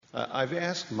I've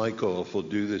asked Michael if he'll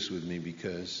do this with me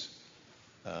because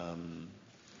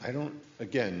I don't,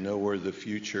 again, know where the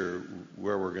future,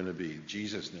 where we're going to be.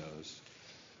 Jesus knows.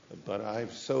 But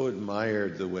I've so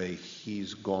admired the way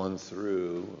he's gone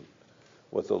through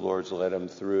what the Lord's led him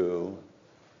through,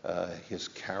 his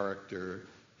character,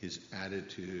 his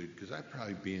attitude, because I've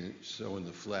probably been so in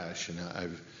the flesh, and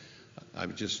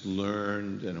I've just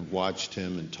learned and have watched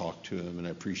him and talked to him, and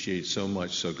I appreciate so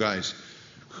much. So guys,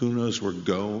 who knows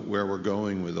where we're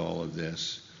going with all of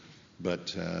this,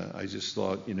 but I just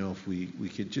thought, if we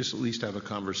could just at least have a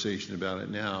conversation about it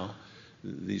now.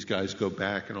 These guys go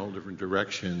back in all different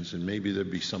directions, and maybe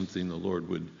there'd be something the Lord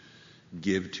would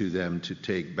give to them to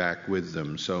take back with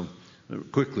them. So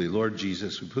quickly, Lord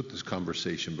Jesus, we put this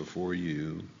conversation before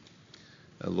you.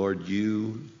 Lord,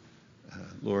 you,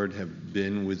 Lord, have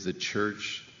been with the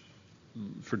church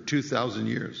for 2,000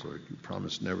 years, Lord. You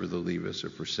promised never to leave us or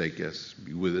forsake us,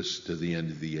 be with us to the end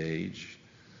of the age.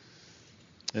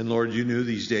 And Lord, you knew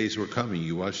these days were coming.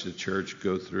 You watched the church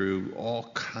go through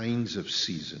all kinds of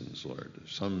seasons, Lord.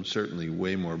 Some certainly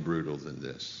way more brutal than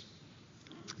this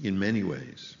in many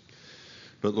ways.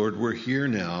 But Lord, we're here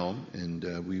now, and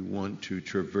we want to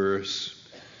traverse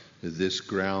this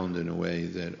ground in a way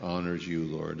that honors you,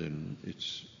 Lord. And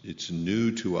it's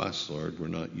new to us, Lord. We're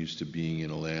not used to being in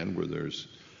a land where there's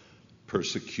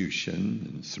persecution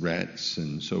and threats.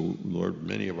 And so, Lord,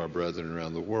 many of our brethren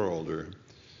around the world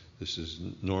this is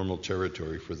normal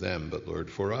territory for them. But Lord,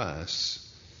 for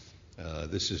us,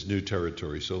 this is new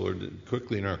territory. So Lord,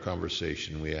 quickly in our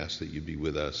conversation, we ask that you be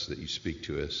with us, that you speak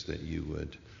to us, that you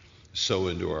would sow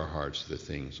into our hearts the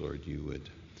things, Lord, you would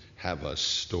have us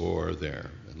store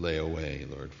there and lay away,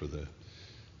 Lord, for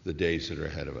the days that are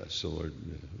ahead of us. So Lord,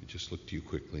 we just look to you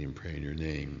quickly and pray in your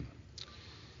name.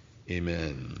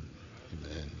 Amen.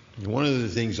 Amen. And one of the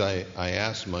things I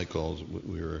asked Michael,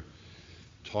 we were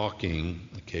talking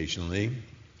occasionally,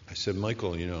 I said,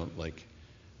 Michael,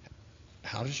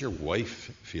 how does your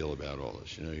wife feel about all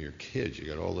this? Your kids, you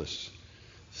got all this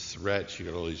threats, you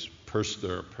got all these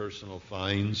there are personal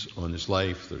fines on his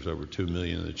life. There's over 2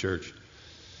 million in the church.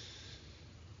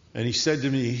 And he said to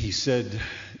me,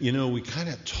 we kind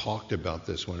of talked about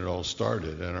this when it all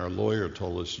started, and our lawyer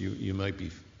told us you might be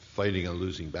fighting a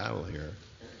losing battle here.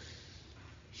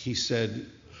 He said,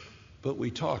 but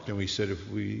we talked, and we said, if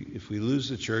we lose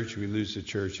the church, we lose the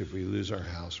church. If we lose our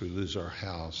house, we lose our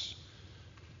house.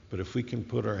 But if we can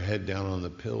put our head down on the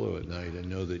pillow at night and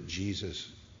know that Jesus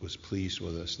was pleased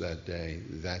with us that day,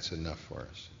 that's enough for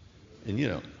us.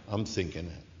 And, I'm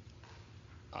thinking,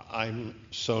 I'm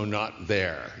so not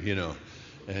there,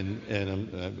 and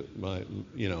I'm,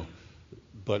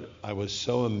 but I was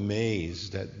so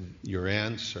amazed at your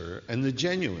answer and the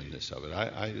genuineness of it.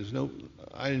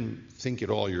 I didn't think at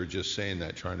all you were just saying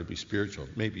that trying to be spiritual.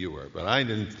 Maybe you were, but I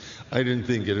didn't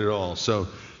think it at all. So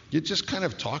you just kind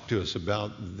of talked to us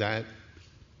about that.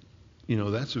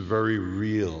 That's a very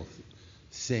real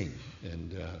thing,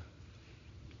 and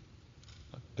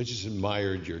I just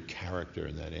admired your character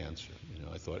in that answer.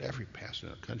 I thought every pastor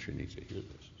in our country needs to hear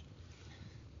this.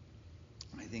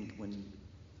 I think when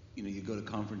you go to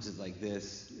conferences like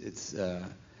this,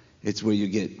 it's where you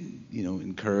get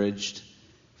encouraged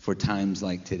for times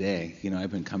like today.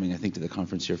 I've been coming, I think, to the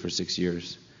conference here for 6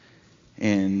 years,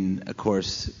 and of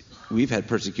course we've had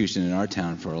persecution in our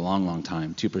town for a long, long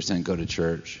time. 2% go to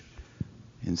church,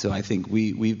 and so I think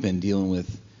we've been dealing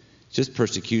with just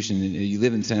persecution. You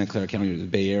live in Santa Clara County, the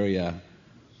Bay Area.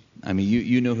 I mean,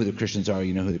 you know who the Christians are,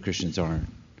 you know who the Christians aren't.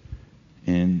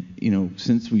 And,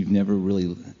 since we've never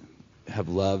really have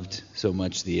loved so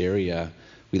much the area,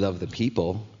 we love the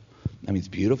people. I mean, it's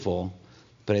beautiful.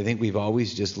 But I think we've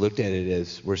always just looked at it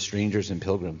as we're strangers and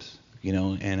pilgrims,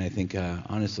 And I think,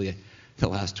 honestly, the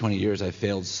last 20 years I've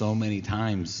failed so many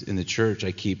times in the church.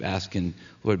 I keep asking,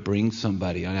 Lord, bring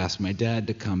somebody. I ask my dad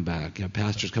to come back.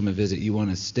 Pastors come and visit. You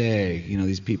want to stay?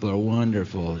 These people are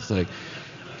wonderful. It's like...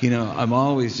 I'm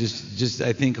always just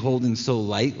I think holding so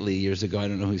lightly. Years ago, I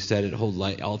don't know who said it, hold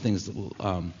all things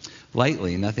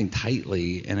lightly, nothing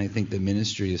tightly. And I think the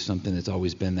ministry is something that's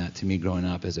always been that to me growing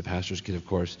up as a pastor's kid, of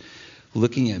course.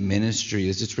 Looking at ministry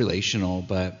is it's relational,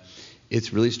 but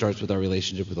it really starts with our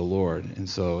relationship with the Lord. And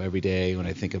so every day when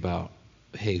I think about,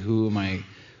 hey, who am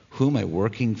I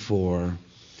working for,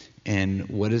 and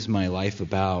what is my life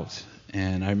about?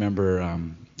 And I remember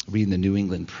reading the New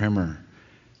England Primer,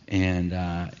 and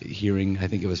hearing, I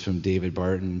think it was from David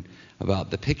Barton,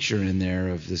 about the picture in there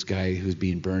of this guy who's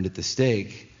being burned at the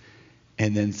stake.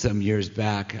 And then some years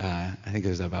back, I think it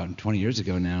was about 20 years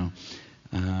ago now,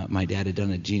 my dad had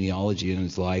done a genealogy in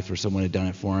his life, or someone had done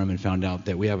it for him, and found out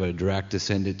that we have a direct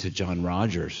descendant to John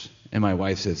Rogers. And my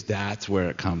wife says, that's where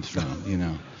it comes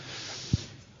from,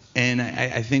 And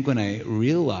I think when I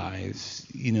realize,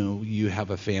 you have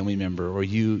a family member, or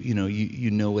you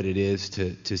know what it is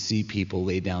to see people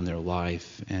lay down their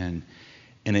life, and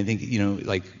I think,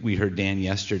 like we heard Dan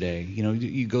yesterday,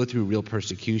 you go through real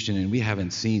persecution, and we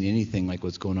haven't seen anything like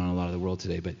what's going on in a lot of the world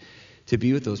today. But to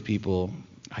be with those people,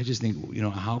 I just think,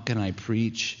 how can I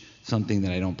preach something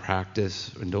that I don't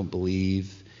practice and don't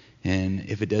believe? And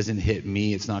if it doesn't hit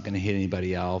me, it's not going to hit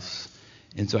anybody else.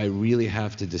 And so I really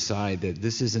have to decide that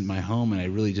this isn't my home, and I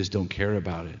really just don't care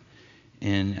about it.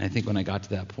 And I think when I got to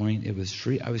that point, it was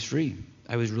free. I was free.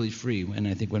 I was really free. And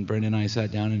I think when Brenda and I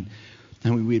sat down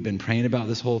and we had been praying about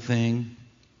this whole thing,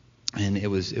 and it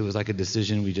was like a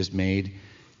decision we just made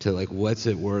to, like, what's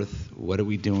it worth? What are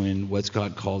we doing? What's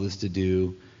God called us to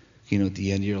do? At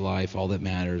the end of your life, all that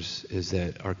matters is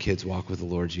that our kids walk with the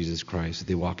Lord Jesus Christ, that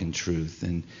they walk in truth.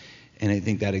 And I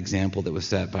think that example that was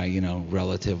set by,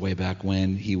 relative way back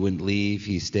when, he wouldn't leave,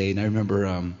 he stayed. And I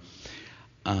remember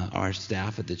our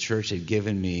staff at the church had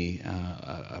given me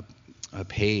a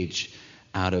page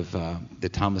out of the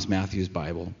Thomas Matthews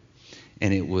Bible.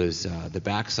 And it was, the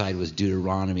backside was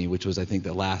Deuteronomy, which was, I think,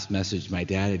 the last message my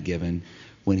dad had given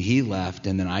when he left.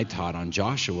 And then I taught on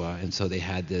Joshua. And so they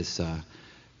had this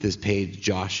page,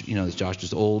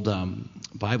 Joshua's old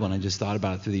Bible. And I just thought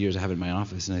about it through the years I have it in my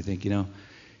office. And I think,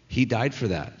 he died for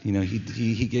that.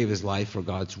 He gave his life for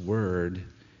God's word,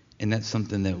 and that's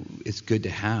something that it's good to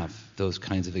have, those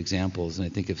kinds of examples. And I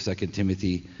think of 2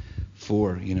 Timothy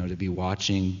 4, to be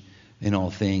watching in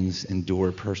all things,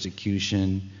 endure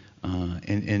persecution,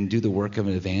 and do the work of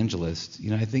an evangelist.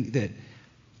 I think that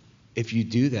if you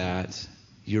do that,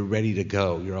 you're ready to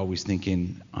go. You're always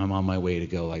thinking, I'm on my way to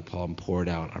go, like Paul, I'm poured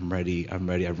out, I'm ready,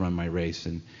 I've run my race.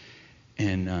 And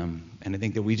I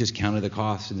think that we just counted the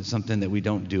cost, and it's something that we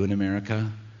don't do in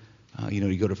America.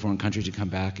 You go to foreign countries, you come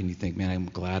back, and you think, man, I'm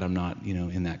glad I'm not,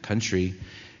 in that country.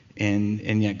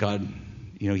 And yet God,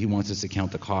 he wants us to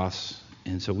count the costs.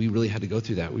 And so we really had to go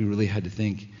through that. We really had to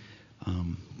think,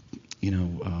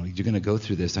 you're going to go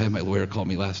through this. I had my lawyer call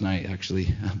me last night,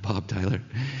 actually, Bob Tyler.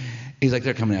 He's like,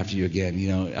 they're coming after you again.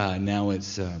 Now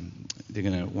it's they're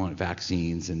going to want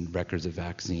vaccines and records of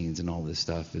vaccines and all this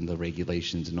stuff and the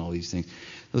regulations and all these things.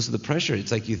 Those are the pressure.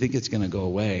 It's like you think it's going to go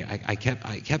away. I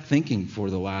kept thinking for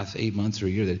the last 8 months or a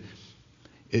year that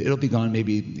it'll be gone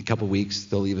maybe a couple weeks.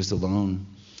 They'll leave us alone.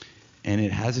 And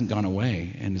it hasn't gone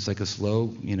away. And it's like a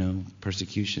slow,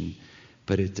 persecution.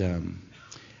 But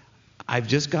I've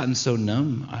just gotten so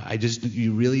numb.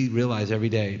 You really realize every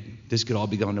day, this could all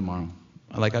be gone tomorrow.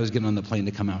 Like, I was getting on the plane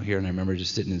to come out here, and I remember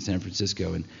just sitting in San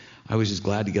Francisco, and I was just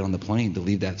glad to get on the plane to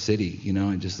leave that city,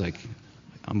 and just like,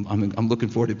 I'm looking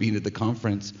forward to being at the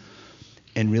conference.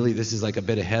 And really, this is like a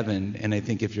bit of heaven. And I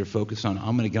think if you're focused on,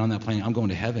 I'm going to get on that plane, I'm going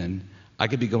to heaven. I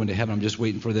could be going to heaven. I'm just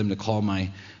waiting for them to call my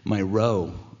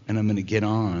row, and I'm going to get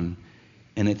on.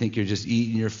 And I think you're just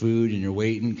eating your food and you're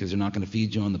waiting because they're not going to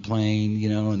feed you on the plane,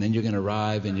 and then you're going to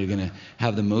arrive and you're going to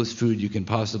have the most food you can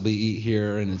possibly eat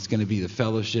here, and it's going to be the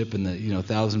fellowship and the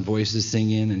 1,000 voices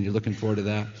singing, and you're looking forward to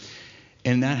that.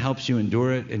 And that helps you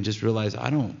endure it and just realize I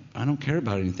don't care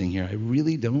about anything here. I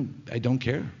really don't. I don't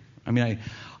care. I mean,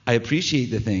 I appreciate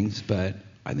the things, but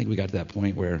I think we got to that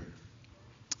point where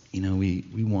we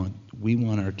want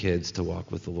our kids to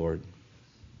walk with the Lord.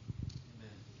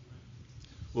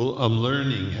 Well, I'm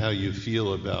learning how you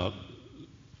feel about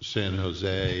San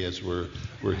Jose as we're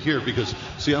here, because,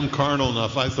 see, I'm carnal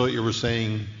enough. I thought you were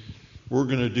saying we're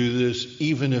going to do this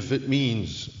even if it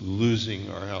means losing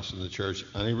our house in the church.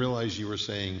 And I realized you were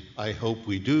saying, I hope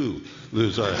we do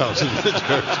lose our house in the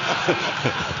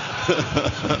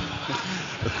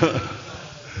church.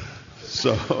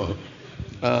 So,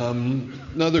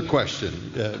 another question.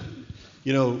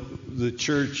 The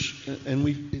church, and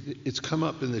it's come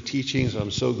up in the teachings. I'm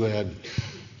so glad.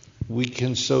 We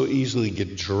can so easily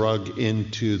get drugged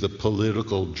into the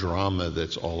political drama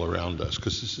that's all around us,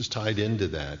 because this is tied into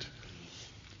that.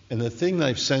 And the thing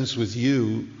I've sensed with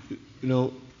you,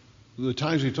 the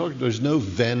times we talked, there's no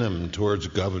venom towards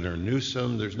Governor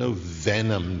Newsom. There's no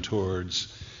venom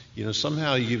towards,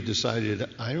 somehow you've decided,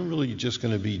 I'm really just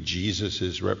going to be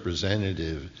Jesus's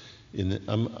representative.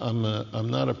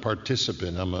 I'm not a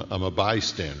participant. I'm a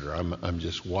bystander. I'm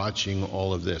just watching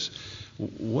all of this.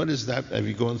 What is that? Have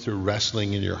you gone through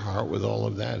wrestling in your heart with all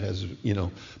of that? Has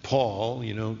Paul,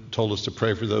 told us to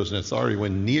pray for those in authority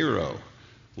when Nero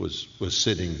was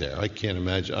sitting there. I can't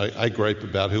imagine. I gripe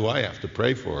about who I have to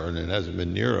pray for, and it hasn't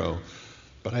been Nero.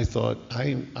 But I thought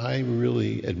I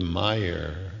really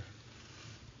admire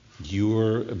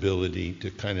your ability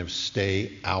to kind of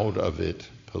stay out of it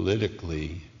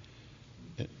politically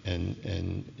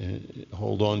and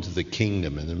hold on to the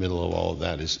kingdom in the middle of all of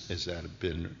that? Has that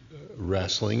been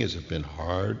wrestling? Has it been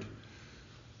hard?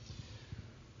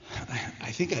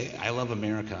 I think I love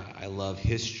America. I love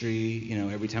history. You know,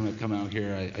 every time I come out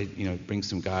here, I bring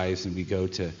some guys and we go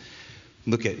to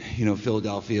look at,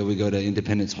 Philadelphia. We go to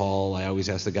Independence Hall. I always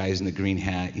ask the guys in the green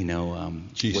hat,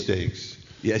 Cheesesteaks.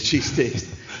 Yeah, cheesesteaks.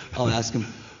 I'll ask them,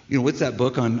 what's that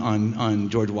book on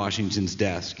George Washington's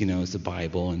desk? It's the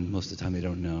Bible, and most of the time they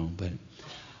don't know. But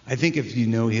I think if you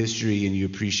know history and you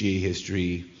appreciate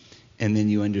history, and then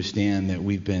you understand that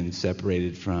we've been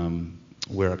separated from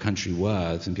where our country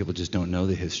was, and people just don't know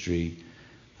the history.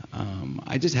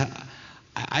 I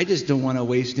just don't want to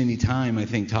waste any time, I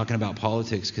think, talking about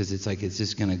politics, because it's like it's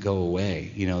just going to go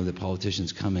away. The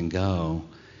politicians come and go.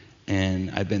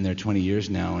 And I've been there 20 years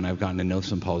now, and I've gotten to know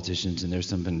some politicians, and there's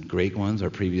some been great ones. Our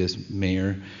previous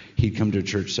mayor, he'd come to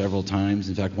church several times.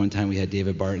 In fact, one time we had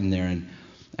David Barton there, and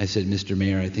I said, Mr.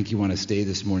 Mayor, I think you want to stay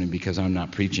this morning because I'm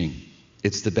not preaching.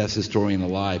 It's the best historian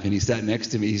alive. And he sat next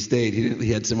to me. He stayed.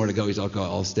 He had somewhere to go. He's like,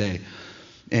 I'll stay.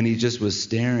 And he just was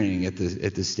staring at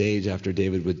the stage after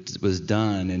David was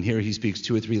done. And here he speaks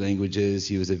 2 or 3 languages.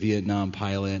 He was a Vietnam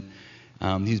pilot.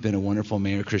 He's been a wonderful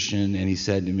mayor Christian. And he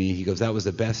said to me, he goes, that was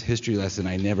the best history lesson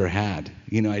I never had.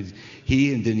 He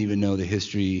didn't even know the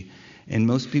history. And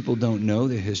most people don't know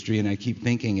the history. And I keep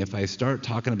thinking, if I start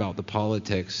talking about the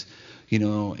politics,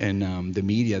 and the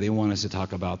media, they want us to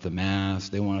talk about the mass.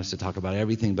 They want us to talk about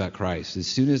everything but Christ. As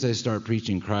soon as I start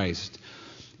preaching Christ,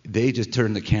 they just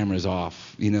turn the cameras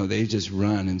off. They just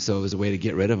run. And so it was a way to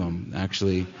get rid of them,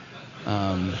 actually.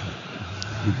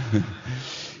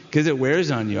 Because it wears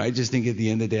on you. I just think at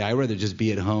the end of the day, I'd rather just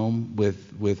be at home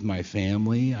with my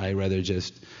family. I'd rather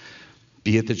just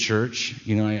be at the church.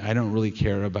 I don't really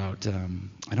care about,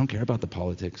 I don't care about the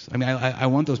politics. I mean, I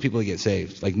want those people to get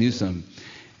saved, like Newsom.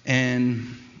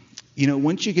 And,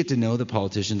 once you get to know the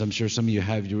politicians, I'm sure some of you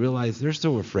have, you realize they're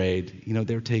so afraid.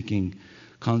 They're taking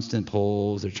constant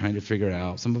polls. They're trying to figure it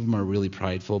out. Some of them are really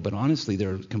prideful, but honestly,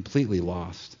 they're completely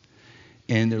lost.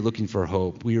 And they're looking for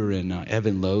hope. We were in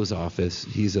Evan Lowe's office.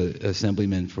 He's an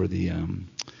assemblyman for the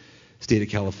state of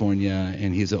California,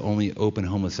 and he's the only open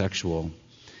homosexual.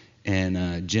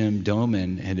 And Jim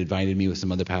Doman had invited me with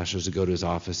some other pastors to go to his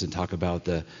office and talk about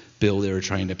the bill they were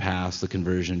trying to pass, the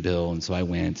conversion bill. And so I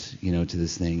went, to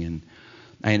this thing, and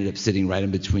I ended up sitting right in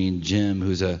between Jim,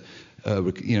 who's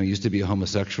used to be a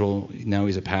homosexual. Now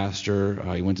he's a pastor.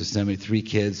 He went to seminary, 3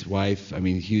 kids, wife. I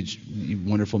mean, huge,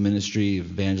 wonderful ministry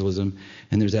of evangelism.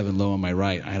 And there's Evan Lowe on my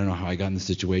right. I don't know how I got in the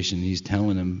situation. He's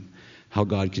telling him how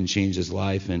God can change his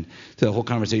life. And so the whole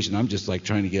conversation, I'm just like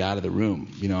trying to get out of the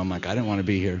room. I'm like, I didn't want to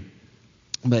be here.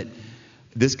 But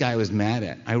this guy was mad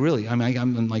at.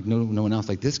 I'm like no one else.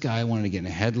 Like, this guy wanted to get in a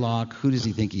headlock. Who does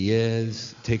he think he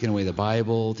is? Taking away the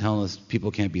Bible, telling us people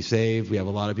can't be saved. We have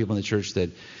a lot of people in the church that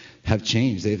have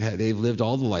changed. They've lived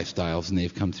all the lifestyles, and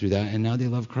they've come through that, and now they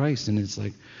love Christ. And it's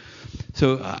like,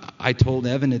 so I told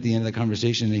Evan at the end of the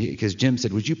conversation, because Jim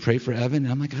said, would you pray for Evan?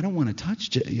 And I'm like, I don't want to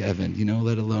touch Evan,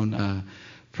 let alone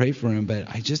pray for him. But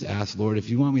I just asked, Lord,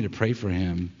 if you want me to pray for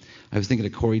him. I was thinking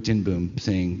of Corrie ten Boom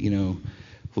saying,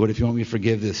 Lord, if you want me to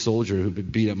forgive this soldier who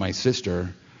beat up my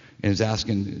sister and is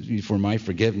asking for my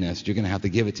forgiveness, you're going to have to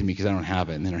give it to me because I don't have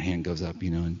it. And then her hand goes up,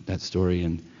 and that story.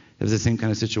 And it was the same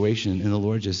kind of situation. And the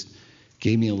Lord just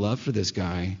gave me a love for this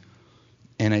guy.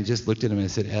 And I just looked at him and I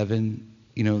said, Evan,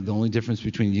 the only difference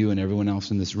between you and everyone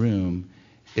else in this room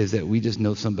is that we just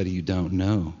know somebody you don't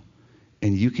know.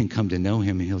 And you can come to know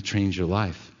him, and he'll change your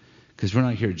life. Because we're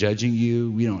not here judging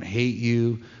you. We don't hate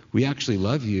you. We actually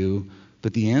love you.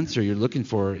 But the answer you're looking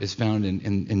for is found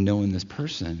in knowing this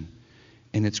person.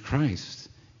 And it's Christ.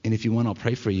 And if you want, I'll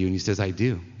pray for you. And he says, I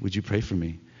do. Would you pray for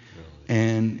me? Really?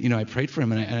 And, I prayed for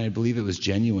him, and I believe it was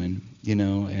genuine,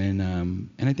 and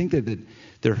I think that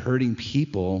they're hurting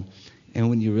people. And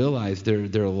when you realize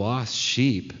they're lost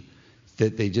sheep,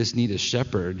 that they just need a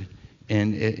shepherd.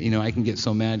 And, I can get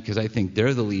so mad because I think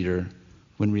they're the leader,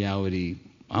 when in reality,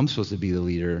 I'm supposed to be the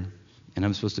leader, and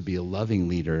I'm supposed to be a loving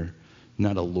leader,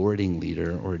 not a lording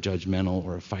leader or a judgmental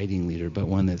or a fighting leader, but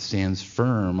one that stands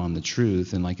firm on the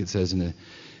truth. And like it says in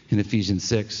Ephesians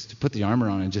 6, to put the armor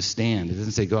on and just stand. It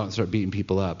doesn't say go out and start beating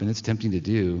people up. And it's tempting to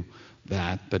do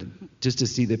that, but just to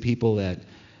see the people that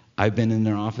I've been in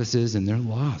their offices, and they're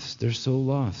lost. They're so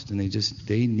lost, and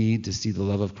they need to see the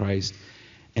love of Christ,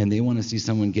 and they want to see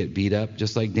someone get beat up,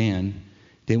 just like Dan.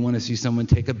 They want to see someone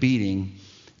take a beating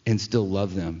and still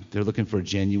love them. They're looking for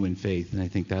genuine faith, and I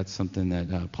think that's something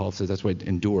that Paul says. That's why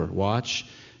endure, watch,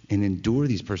 and endure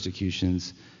these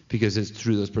persecutions, because it's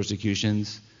through those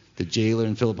persecutions the jailer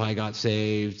in Philippi got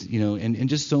saved, and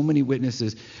just so many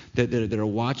witnesses that are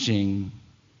watching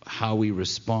how we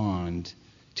respond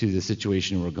to the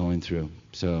situation we're going through.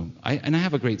 So I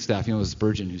have a great staff. It was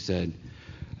Spurgeon who said,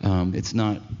 it's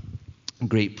not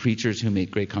great preachers who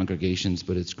make great congregations,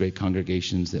 but it's great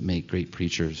congregations that make great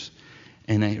preachers.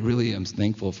 And I really am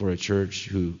thankful for a church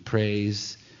who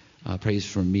prays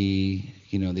for me.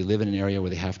 They live in an area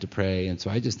where they have to pray. And so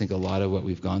I just think a lot of what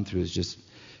we've gone through is just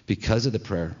because of the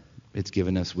prayer. It's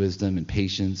given us wisdom and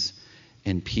patience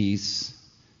and peace.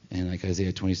 And like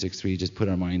Isaiah 26:3, just put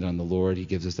our mind on the Lord. He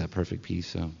gives us that perfect peace.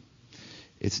 So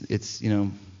it's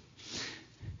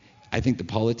I think the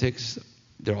politics,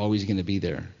 they're always going to be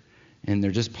there. And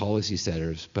they're just policy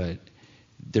setters, but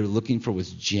they're looking for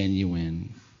what's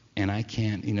genuine. And I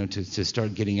can't, to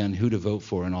start getting on who to vote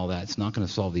for and all that, it's not going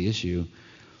to solve the issue.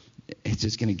 It's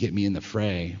just going to get me in the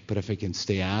fray. But if I can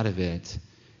stay out of it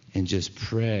and just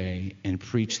pray and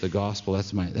preach the gospel,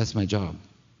 that's my job.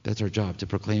 That's our job, to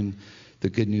proclaim the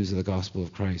good news of the gospel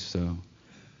of Christ. So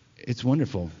it's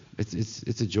wonderful.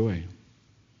 It's a joy.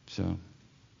 So.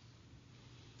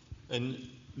 And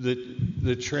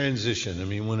the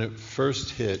transition, when it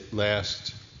first hit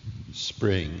last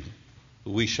spring,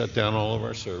 we shut down all of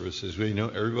our services. We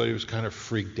everybody was kind of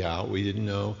freaked out. We didn't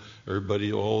know.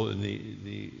 Everybody all in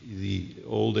the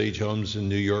old age homes in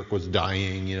New York was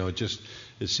dying.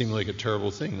 It seemed like a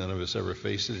terrible thing. None of us ever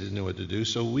faced it. Didn't know what to do.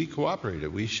 So we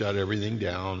cooperated. We shut everything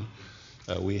down.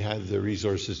 We had the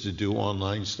resources to do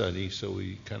online study, so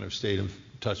we kind of stayed in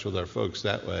touch with our folks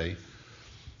that way.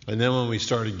 And then when we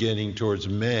started getting towards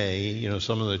May,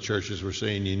 some of the churches were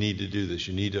saying, you need to do this.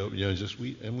 You need to,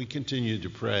 and we continued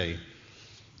to pray.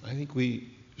 I think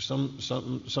some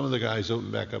of the guys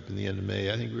opened back up in the end of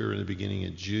May. I think we were in the beginning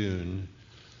of June.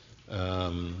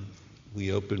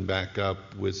 We opened back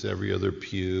up with every other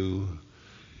pew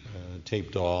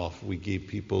taped off. We gave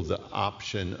people the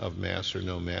option of mask or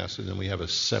no mask, and then we have a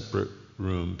separate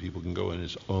room. People can go in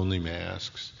as only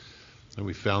masks. And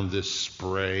we found this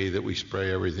spray that we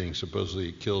spray everything. Supposedly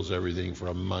it kills everything for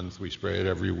a month. We spray it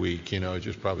every week.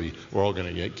 Just probably we're all going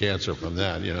to get cancer from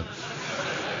that.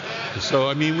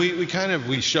 So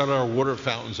we shut our water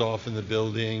fountains off in the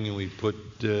building, and we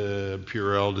put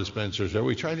Purell dispensers there.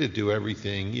 We tried to do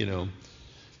everything,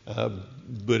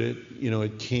 but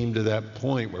it came to that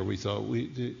point where we thought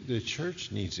the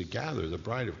church needs to gather. The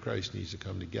bride of Christ needs to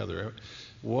come together.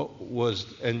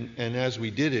 And as we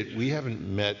did it, we haven't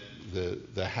met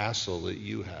the hassle that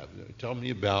you have.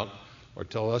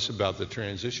 Tell us about the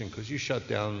transition, because you shut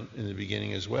down in the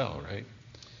beginning as well, right?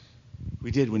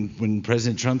 We did. When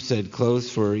President Trump said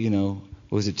close for,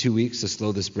 2 weeks to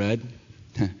slow the spread?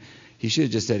 He should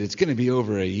have just said it's going to be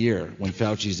over a year when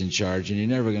Fauci's in charge and you're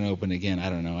never going to open again.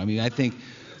 I don't know. I think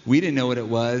we didn't know what it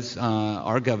was.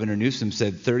 Our governor Newsom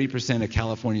said 30% of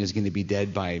California is going to be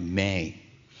dead by May.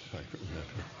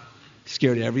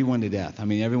 Scared everyone to death.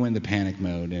 Everyone in the panic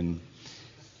mode. And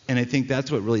I think that's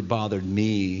what really bothered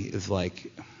me is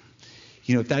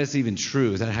if that is even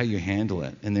true, is that how you handle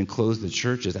it? And then close the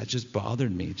churches. That just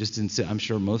bothered me. I'm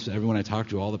sure everyone I talked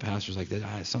to, all the pastors like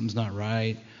that, something's not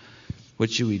right. What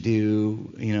should we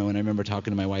do? And I remember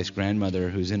talking to my wife's grandmother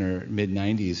who's in her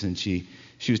mid-90s, and she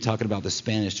was talking about the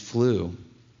Spanish flu.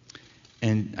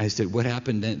 And I said, what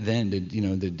happened then?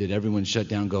 Did everyone shut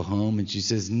down, go home? And she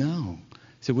says, no. I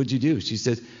said, what'd you do? She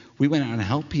says, we went out and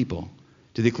helped people.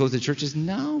 Did they close the churches?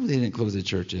 No, they didn't close the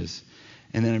churches.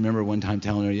 And then I remember one time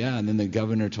telling her, and then the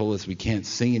governor told us we can't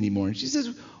sing anymore. And she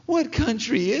says, what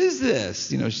country is this?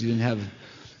 She didn't have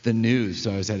the news,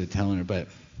 so I was had to tell her. But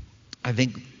I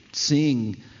think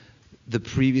seeing the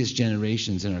previous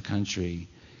generations in our country,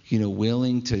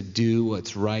 willing to do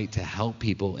what's right to help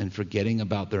people and forgetting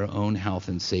about their own health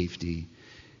and safety.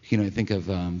 I think of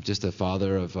just a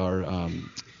father of our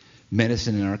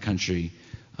medicine in our country,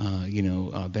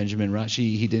 Benjamin Rush.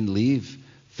 He didn't leave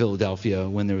Philadelphia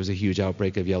when there was a huge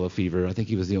outbreak of yellow fever. I think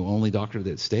he was the only doctor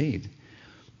that stayed.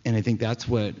 And I think that's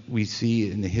what we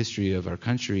see in the history of our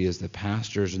country is the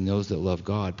pastors and those that love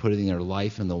God putting their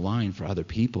life in the line for other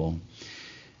people.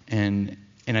 And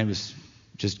I was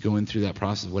just going through that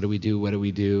process. What do we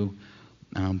do?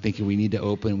 Thinking we need to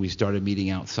open. We started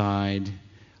meeting outside.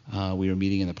 We were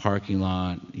meeting in the parking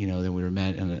lot. Then we were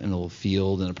met in a little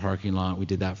field in a parking lot. We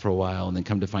did that for a while, and then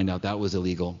come to find out that was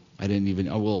illegal. I didn't even,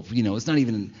 it's not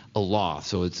even a law,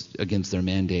 so it's against their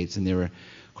mandates, and they were,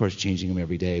 of course, changing them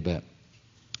every day. But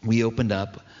we opened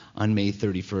up on May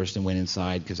 31st and went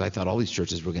inside because I thought all these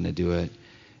churches were going to do it.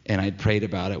 And I'd prayed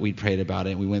about it. We'd prayed about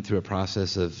it. And we went through a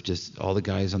process of just all the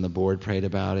guys on the board prayed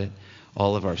about it,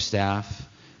 all of our staff,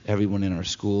 everyone in our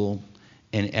school.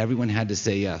 And everyone had to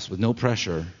say yes with no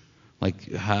pressure.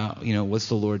 Like, how, what's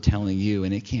the Lord telling you?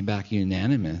 And it came back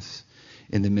unanimous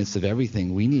in the midst of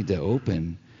everything. We need to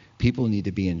open. People need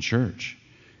to be in church.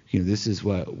 This is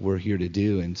what we're here to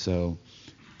do. And so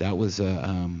that was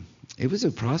it was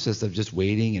a process of just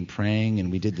waiting and praying,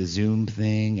 and we did the Zoom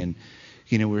thing, and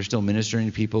we were still ministering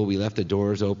to people. We left the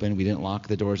doors open. We didn't lock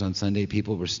the doors on Sunday.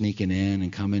 People were sneaking in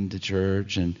and coming to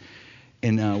church, and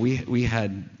we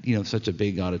had such a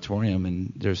big auditorium,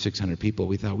 and there's 600 people.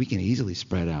 We thought we can easily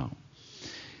spread out.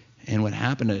 And what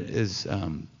happened is,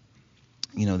 the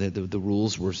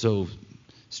rules were so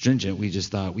stringent. We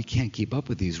just thought we can't keep up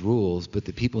with these rules, but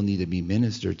the people need to be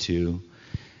ministered to.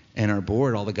 And our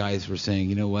board, all the guys were saying,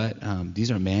 you know what, these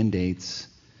are mandates.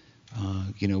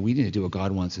 We need to do what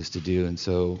God wants us to do. And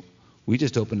so we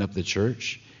just opened up the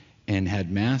church and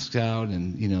had masks out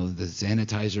and, the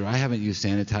sanitizer. I haven't used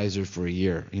sanitizer for a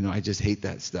year. I just hate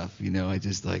that stuff. I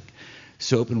just like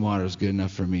soap and water is good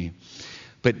enough for me.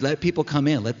 But let people come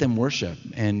in, let them worship.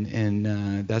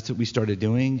 And that's what we started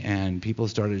doing. And people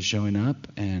started showing up.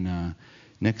 And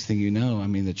next thing you know,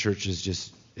 the church is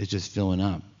just filling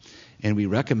up. And we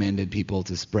recommended people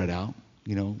to spread out.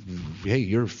 Hey,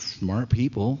 you're smart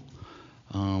people.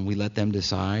 We let them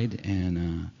decide,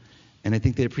 and I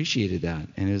think they appreciated that.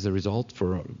 And as a result,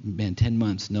 for 10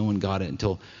 months, no one got it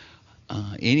until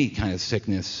any kind of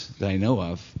sickness that I know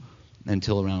of,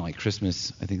 until around like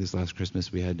Christmas. I think this last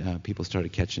Christmas we had people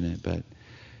started catching it. But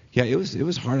yeah, it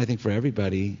was hard, I think, for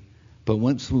everybody. But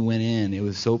once we went in, it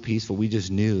was so peaceful. We just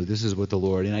knew this is what the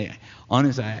Lord. And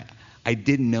I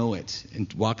didn't know it.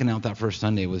 And walking out that first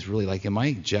Sunday was really like, am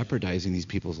I jeopardizing these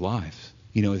people's lives?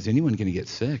 Is anyone going to get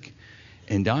sick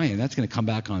and die? And that's going to come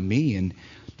back on me.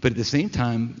 But at the same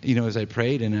time, as I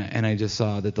prayed and I just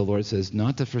saw that the Lord says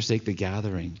not to forsake the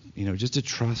gathering, just to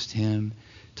trust Him,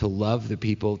 to love the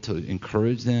people, to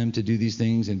encourage them to do these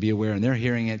things and be aware. And they're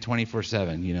hearing it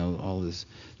 24/7, all this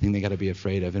thing they got to be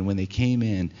afraid of. And when they came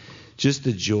in, just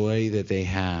the joy that they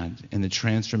had and the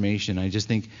transformation, I just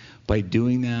think by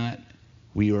doing that,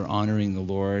 we were honoring the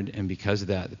Lord, and because of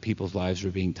that, the people's lives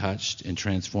were being touched and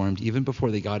transformed. Even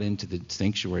before they got into the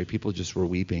sanctuary, people just were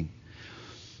weeping.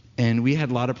 And we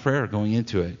had a lot of prayer going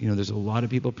into it. There's a lot of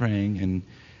people praying,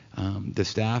 and the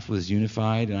staff was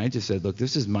unified. And I just said, look,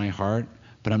 this is my heart,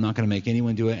 but I'm not going to make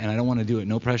anyone do it, and I don't want to do it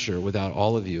no pressure without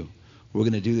all of you. We're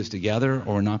going to do this together,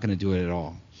 or we're not going to do it at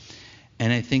all.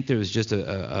 And I think there was just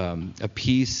a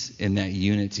peace in that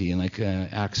unity. And like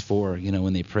Acts 4,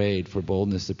 when they prayed for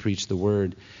boldness to preach the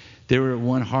word, they were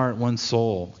one heart, one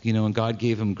soul, and God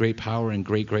gave them great power and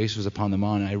great grace was upon them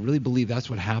all. And I really believe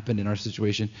that's what happened in our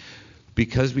situation.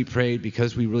 Because we prayed,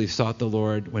 because we really sought the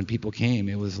Lord, when people came,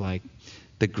 it was like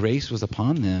the grace was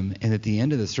upon them. And at the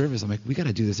end of the service, I'm like, we got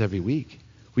to do this every week.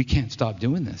 We can't stop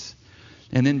doing this.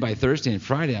 And then by Thursday and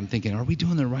Friday, I'm thinking, are we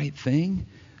doing the right thing?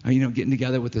 Getting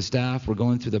together with the staff, we're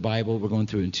going through the Bible, we're going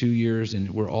through it in 2 years, and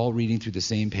we're all reading through the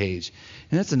same page.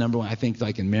 And that's the number one. I think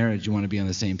like in marriage, you want to be on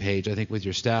the same page. I think with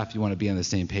your staff, you want to be on the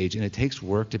same page. And it takes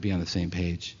work to be on the same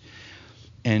page.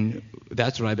 And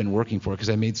that's what I've been working for,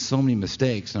 because I made so many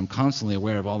mistakes. And I'm constantly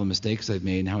aware of all the mistakes I've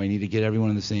made and how I need to get everyone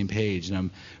on the same page. And I'm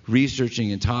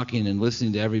researching and talking and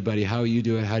listening to everybody, how you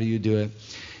do it, how do you do it,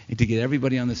 and to get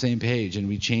everybody on the same page. And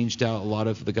we changed out a lot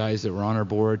of the guys that were on our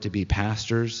board to be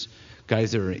pastors,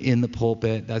 guys that are in the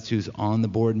pulpit. That's who's on the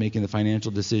board making the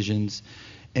financial decisions.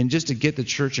 And just to get the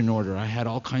church in order, I had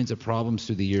all kinds of problems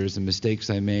through the years and mistakes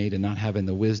I made and not having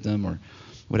the wisdom or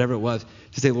whatever it was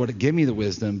to say, Lord, give me the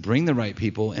wisdom, bring the right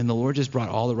people. And the Lord just brought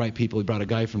all the right people. He brought a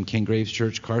guy from King Graves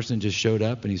Church. Carson just showed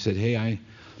up and he said, hey,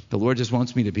 the Lord just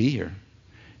wants me to be here.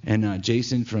 And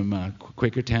Jason from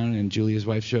Quakertown and Julia's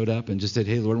wife showed up and just said,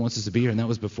 hey, the Lord wants us to be here. And that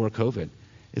was before COVID.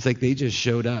 It's like they just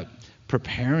showed up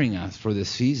preparing us for this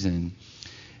season.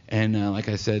 And like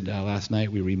I said last night,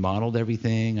 we remodeled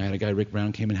everything. I had a guy, Rick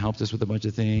Brown, came and helped us with a bunch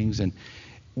of things. And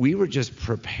we were just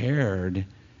prepared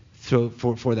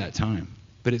for that time.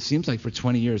 But it seems like for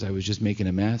 20 years I was just making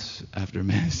a mess after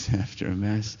mess after a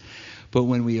mess. But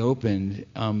when we opened,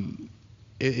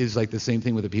 it is like the same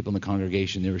thing with the people in the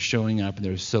congregation. They were showing up and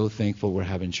they were so thankful we're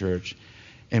having church.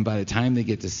 And by the time they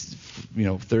get to,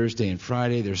 Thursday and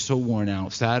Friday, they're so worn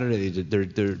out. Saturday,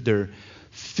 they're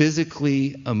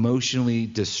physically, emotionally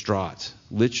distraught.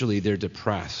 Literally, they're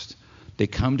depressed. They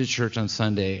come to church on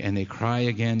Sunday and they cry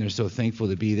again. They're so thankful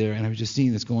to be there. And I was just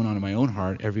seeing this going on in my own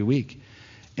heart every week.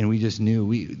 And we just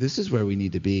knew this is where we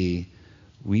need to be.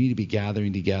 We need to be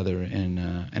gathering together,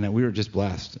 and we were just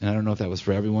blessed. And I don't know if that was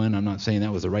for everyone. I'm not saying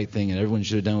that was the right thing and everyone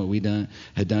should have done what we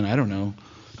had done. I don't know.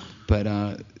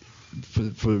 But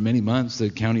for many months, the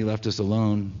county left us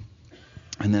alone.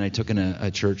 And then I took in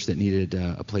a church that needed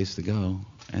a place to go.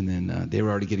 And then they were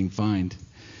already getting fined.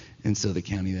 And so the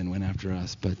county then went after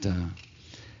us. But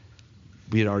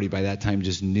we had already by that time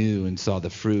just knew and saw the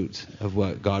fruit of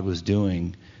what God was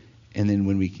doing. And then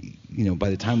when we, by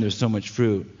the time there's so much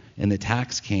fruit and the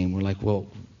tax came, we're like, well,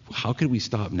 how could we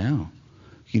stop now?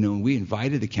 We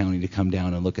invited the county to come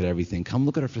down and look at everything. Come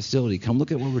look at our facility. Come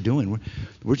look at what we're doing.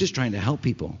 We're just trying to help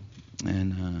people.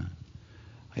 And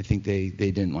I think they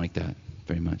didn't like that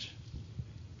very much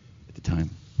at the time.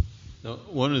 Now,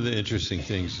 one of the interesting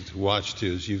things to watch,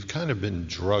 too, is you've kind of been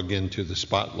drug into the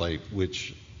spotlight,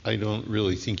 which I don't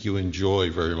really think you enjoy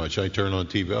very much. I turn on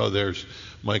TV, there's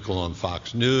Michael on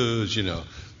Fox News,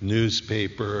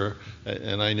 newspaper,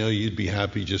 and I know you'd be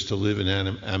happy just to live in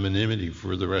anonymity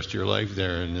for the rest of your life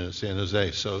there in San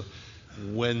Jose. So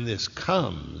when this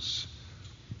comes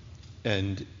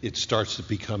and it starts to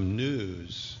become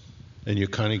news, and you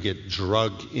kind of get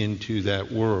drugged into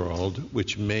that world,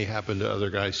 which may happen to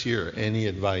other guys here, any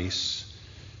advice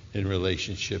in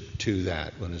relationship to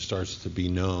that when it starts to be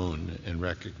known and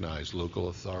recognized, local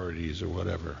authorities or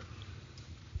whatever?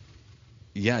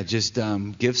 Yeah, just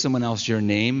give someone else your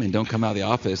name and don't come out of the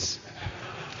office.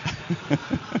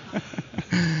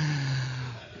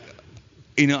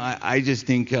 I just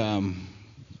think,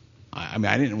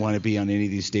 I didn't want to be on any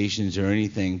of these stations or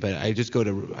anything, but I go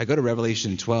to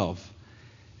Revelation 12.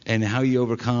 And how you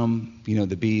overcome,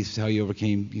 the beast, how you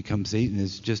overcome Satan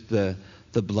is just the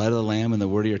blood of the Lamb and the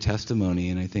word of your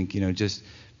testimony. And I think, just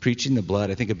preaching the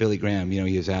blood. I think of Billy Graham,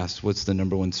 he was asked, what's the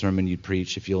number one sermon you'd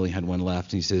preach if you only had one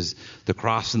left? And he says, the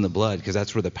cross and the blood, because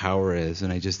that's where the power is.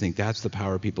 And I just think that's the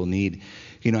power people need.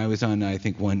 I was on, I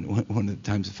think, one of the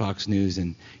times of Fox News,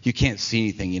 and you can't see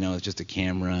anything, it's just a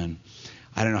camera. And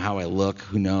I don't know how I look.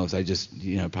 Who knows? I just,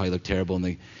 probably look terrible.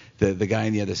 And the guy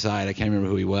on the other side, I can't remember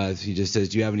who he was. He just says,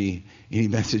 do you have any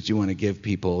message you want to give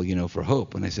people, for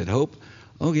hope? And I said, hope?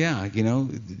 Oh, yeah,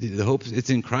 the hope,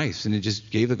 it's in Christ. And it just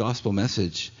gave the gospel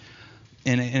message.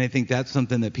 And I think that's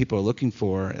something that people are looking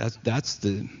for. That's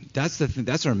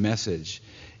our message.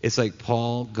 It's like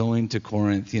Paul going to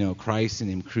Corinth, Christ and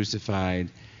him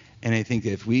crucified. And I think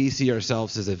if we see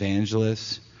ourselves as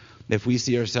evangelists, if we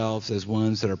see ourselves as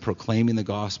ones that are proclaiming the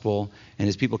gospel, and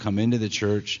as people come into the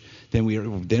church, then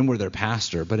we're their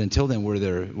pastor. But until then, we're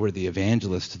the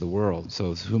evangelists to the world.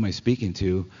 So who am I speaking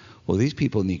to? Well, these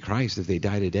people need Christ. If they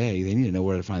die today, they need to know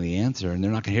where to find the answer, and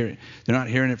they're not going to hear it. They're not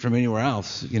hearing it from anywhere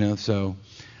else, So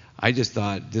I just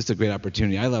thought this is a great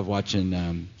opportunity. I love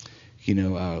watching,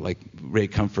 like Ray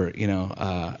Comfort.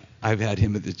 I've had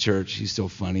him at the church. He's so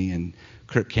funny, and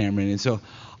Kirk Cameron, and so.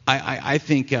 I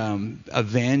think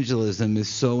evangelism is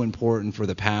so important for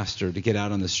the pastor to get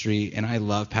out on the street, and I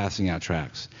love passing out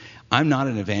tracts. I'm not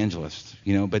an evangelist,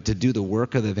 but to do the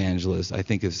work of the evangelist, I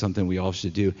think is something we all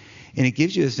should do. And it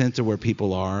gives you a sense of where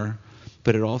people are,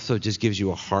 but it also just gives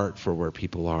you a heart for where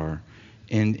people are.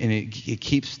 And it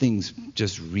keeps things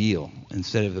just real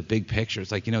instead of the big picture.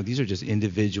 It's like, these are just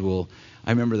individual. I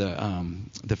remember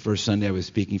the first Sunday I was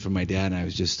speaking for my dad, and I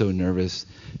was just so nervous.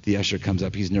 The usher comes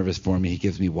up. He's nervous for me. He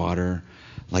gives me water.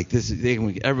 Like this,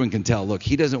 everyone can tell, look,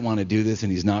 he doesn't want to do this,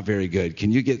 and he's not very good.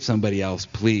 Can you get somebody else,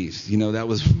 please? That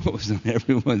was what was on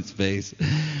everyone's face.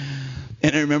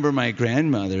 And I remember my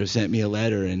grandmother sent me a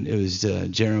letter, and it was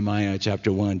Jeremiah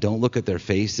chapter 1. Don't look at their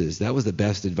faces. That was the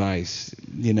best advice,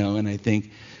 And I think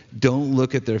don't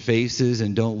look at their faces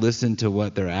and don't listen to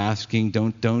what they're asking.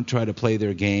 Don't try to play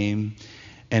their game.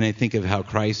 And I think of how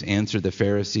Christ answered the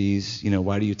Pharisees.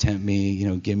 Why do you tempt me?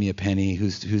 Give me a penny.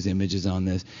 Whose image is on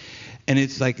this? And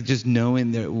it's like just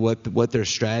knowing what their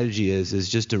strategy is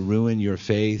just to ruin your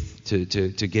faith, to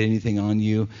get anything on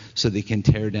you, so they can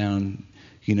tear down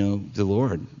the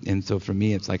Lord. And so for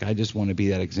me, it's like I just want to be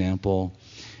that example,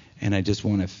 and I just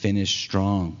want to finish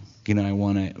strong. I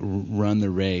want to run the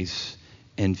race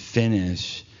and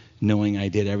finish knowing I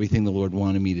did everything the Lord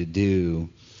wanted me to do.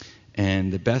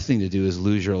 And the best thing to do is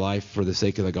lose your life for the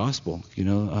sake of the gospel.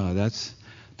 That's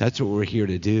what we're here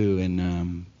to do.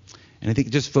 And I think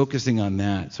just focusing on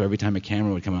that. So every time a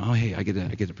camera would come out, hey, I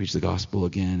get to preach the gospel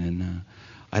again. And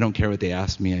I don't care what they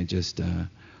ask me.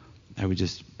 I would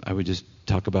just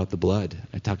talk about the blood.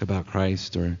 I talk about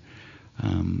Christ,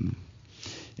 and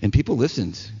people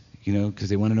listened, because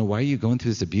they want to know, why are you going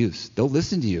through this abuse? They'll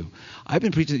listen to you. I've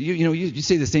been preaching. You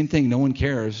say the same thing. No one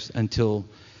cares until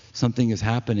something is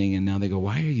happening, and now they go,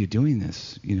 why are you doing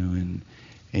this? And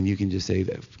you can just say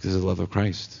that because the love of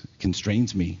Christ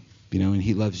constrains me, and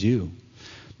He loves you.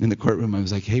 In the courtroom, I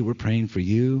was like, hey, we're praying for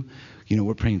you.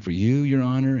 We're praying for you, Your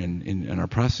Honor, and our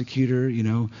prosecutor.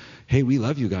 Hey, we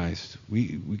love you guys.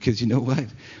 Because you know what?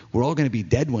 We're all going to be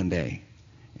dead one day.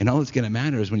 And all that's going to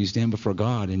matter is when you stand before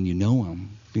God and you know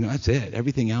Him. That's it.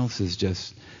 Everything else is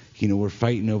just, we're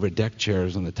fighting over deck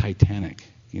chairs on the Titanic,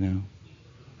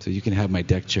 So you can have my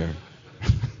deck chair.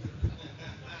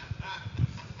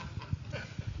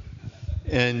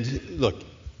 And look,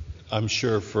 I'm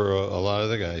sure for a lot of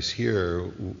the guys here,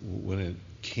 when it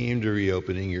came to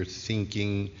reopening, you're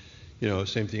thinking,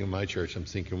 same thing in my church. I'm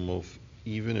thinking, well,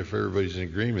 even if everybody's in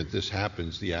agreement, this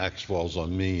happens, the axe falls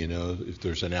on me. If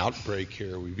there's an outbreak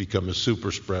here, we become a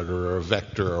super spreader or a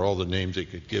vector or all the names they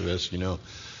could give us.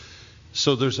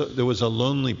 So there was a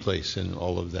lonely place in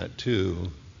all of that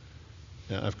too.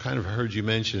 Now, I've kind of heard you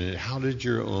mention it. How did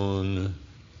your own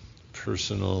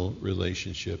personal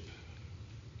relationship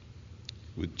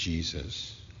with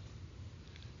Jesus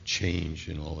change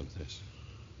in all of this?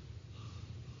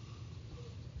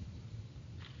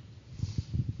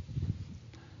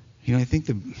 I think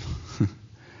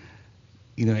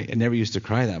I never used to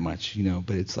cry that much,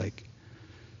 but it's like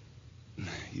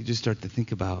you just start to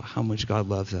think about how much God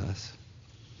loves us.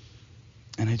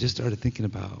 And I just started thinking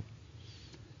about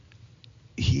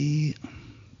He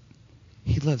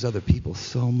loves other people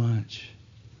so much.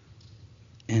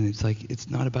 And it's like, it's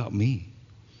not about me.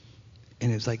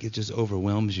 And it's like, it just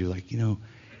overwhelms you. Like,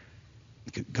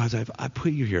 God, I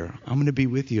put you here. I'm going to be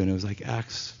with you. And it was like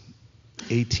Acts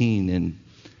 18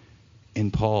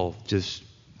 and Paul just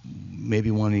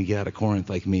maybe wanting to get out of Corinth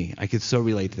like me. I could so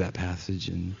relate to that passage.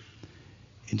 And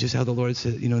just how the Lord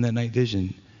said, in that night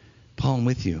vision, Paul, I'm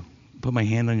with you. Put my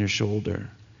hand on your shoulder.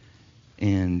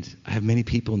 And I have many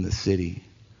people in the city.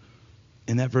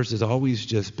 And that verse has always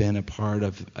just been a part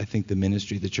of, I think, the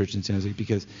ministry of the church in San Jose,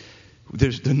 because there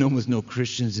was no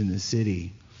Christians in the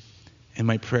city. And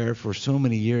my prayer for so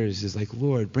many years is like,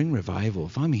 Lord, bring revival.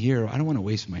 If I'm here, I don't want to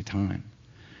waste my time.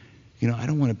 I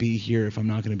don't want to be here if I'm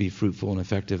not going to be fruitful and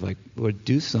effective. Like, Lord,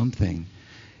 do something.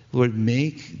 Lord,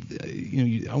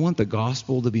 I want the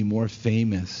gospel to be more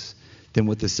famous than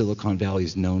what the Silicon Valley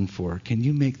is known for. Can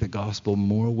you make the gospel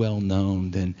more well known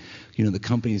than, the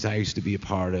companies I used to be a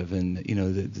part of, and,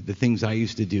 the things I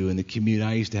used to do, and the community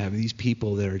I used to have, and these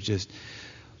people that are just,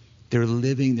 they're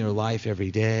living their life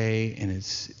every day, and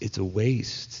it's a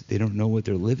waste. They don't know what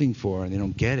they're living for, and they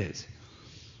don't get it.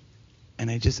 And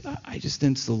I just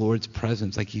sense the Lord's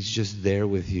presence, like He's just there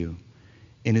with you.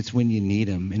 And it's when you need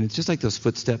Him. And it's just like those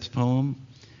Footsteps poem.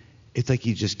 It's like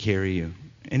He just carry you.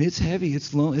 And it's heavy.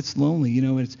 It's lonely.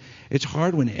 It's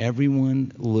hard when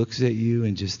everyone looks at you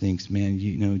and just thinks, man,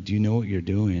 do you know what you're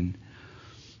doing?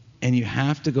 And you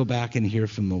have to go back and hear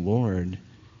from the Lord. And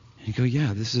you go,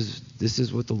 yeah, this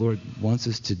is what the Lord wants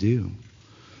us to do.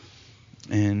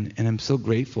 And I'm so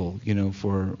grateful,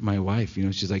 for my wife.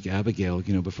 She's like Abigail,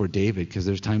 before David, because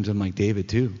there's times I'm like David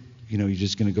too. You're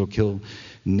just going to go kill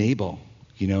Nabal.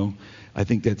 I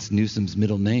think that's Newsom's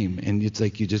middle name. And it's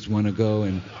like you just want to go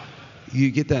and you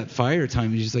get that fire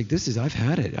time. You're just like, I've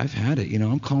had it.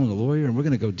 I'm calling a lawyer and we're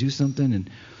going to go do something.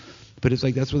 But it's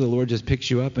like that's where the Lord just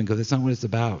picks you up and goes, that's not what it's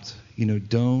about.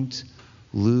 Don't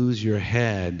lose your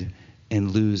head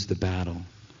and lose the battle.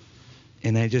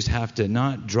 And I just have to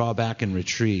not draw back and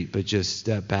retreat, but just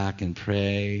step back and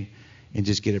pray and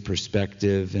just get a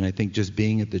perspective. And I think just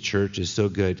being at the church is so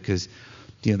good because,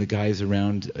 the guys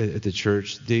around at the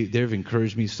church, they've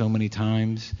encouraged me so many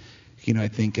times. I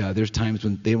think there's times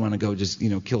when they want to go just,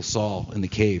 kill Saul in the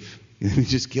cave.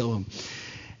 Just kill him.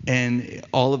 And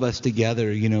all of us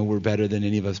together, we're better than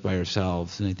any of us by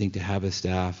ourselves. And I think to have a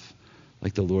staff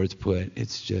like the Lord's put,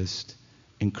 it's just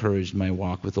encouraged my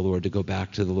walk with the Lord, to go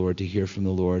back to the Lord, to hear from the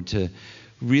Lord, to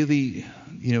really,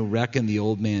 reckon the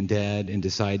old man dead and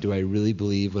decide, do I really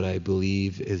believe what I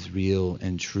believe is real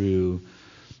and true?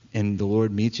 And the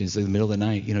Lord meets you. It's like the middle of the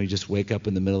night. You just wake up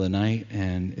in the middle of the night,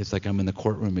 and it's like I'm in the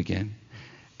courtroom again.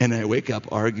 And I wake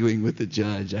up arguing with the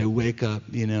judge. I wake up,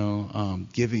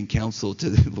 giving counsel to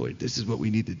the Lord. This is what we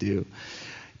need to do.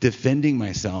 Defending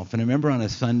myself. And I remember on a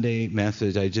Sunday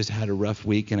message, I just had a rough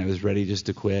week, and I was ready just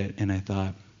to quit. And I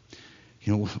thought,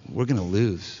 we're going to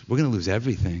lose. We're going to lose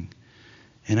everything.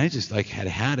 And I just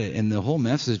had it. And the whole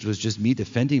message was just me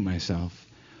defending myself.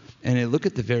 And I look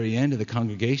at the very end of the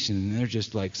congregation, and they're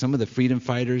just like some of the freedom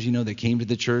fighters, that came to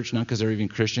the church, not because they're even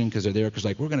Christian, because they're there because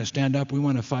we're going to stand up, we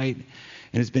want to fight.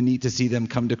 And it's been neat to see them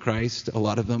come to Christ, a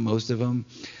lot of them, most of them.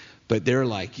 But they're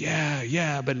like,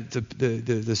 yeah, but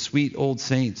the sweet old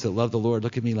saints that love the Lord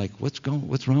look at me like, what's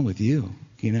wrong with you?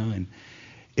 And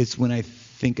it's when I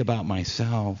think about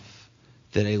myself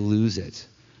that I lose it.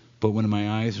 But when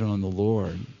my eyes are on the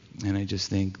Lord, and I just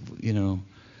think,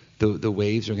 the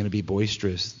waves are going to be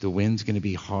boisterous. The wind's going to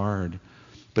be hard.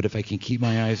 But if I can keep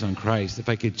my eyes on Christ, if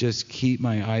I could just keep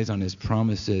my eyes on His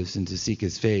promises and to seek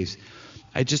His face,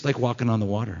 I just like walking on the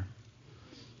water.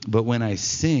 But when I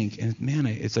sink, and man,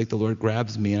 it's like the Lord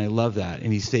grabs me, and I love that,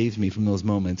 and he saves me from those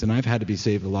moments. And I've had to be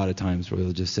saved a lot of times where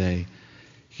he'll just say,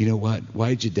 you know what,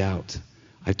 why'd you doubt?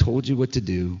 I told you what to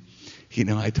do.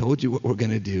 I told you what we're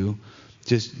going to do.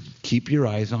 Just keep your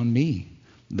eyes on me.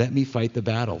 Let me fight the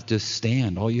battle. Just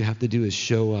stand. All you have to do is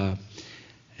show up.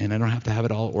 And I don't have to have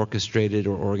it all orchestrated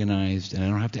or organized. And I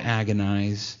don't have to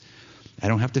agonize. I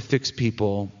don't have to fix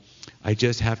people. I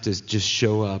just have to just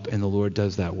show up, and the Lord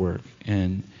does that work.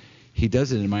 And he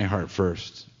does it in my heart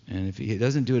first. And if he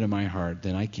doesn't do it in my heart,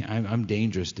 then I'm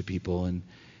dangerous to people. And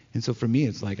so for me,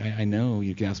 it's like I know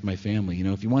you can ask my family.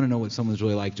 If you want to know what someone's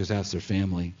really like, just ask their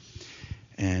family.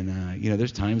 And,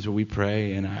 there's times where we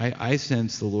pray, and I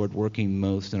sense the Lord working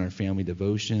most in our family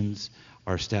devotions,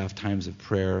 our staff times of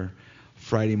prayer.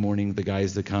 Friday morning, the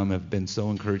guys that come have been so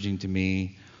encouraging to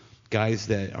me. Guys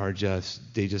that are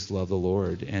they just love the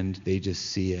Lord, and they just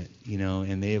see it,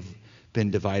 and they have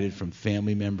been divided from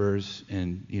family members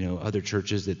and, other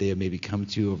churches that they have maybe come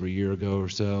to over a year ago or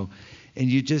so. And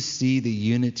you just see the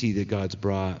unity that God's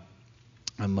brought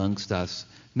amongst us,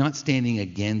 not standing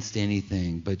against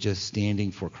anything, but just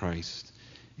standing for Christ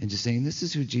and just saying, this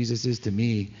is who Jesus is to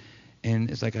me.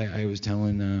 And it's like I was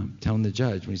telling the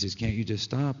judge when he says, can't you just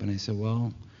stop? And I said,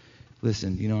 well,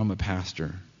 listen, I'm a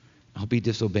pastor. I'll be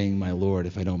disobeying my Lord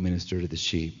if I don't minister to the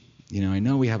sheep. I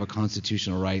know we have a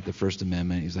constitutional right, the First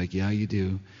Amendment. He's like, yeah, you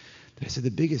do. But I said,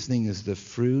 the biggest thing is the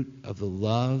fruit of the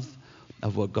love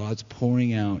of what God's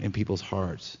pouring out in people's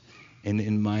hearts and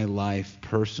in my life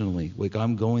personally, like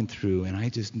I'm going through.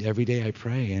 And every day I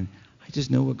pray, and I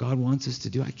just know what God wants us to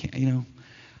do. I can't,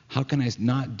 how can I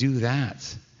not do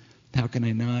that? How can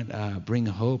I not bring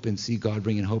hope and see God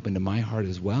bringing hope into my heart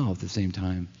as well at the same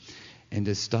time? And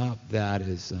to stop that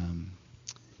is,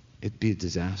 it'd be a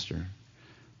disaster.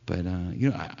 But,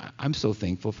 I'm so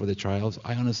thankful for the trials.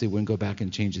 I honestly wouldn't go back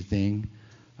and change a thing.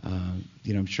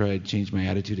 I'm sure I'd change my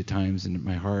attitude at times and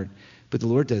my heart. But the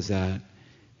Lord does that.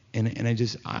 And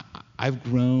I've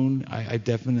grown. I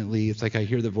definitely, it's like I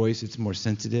hear the voice. It's more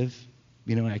sensitive.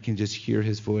 I can just hear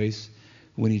his voice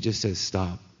when he just says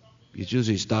stop. It's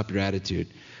usually stop your attitude.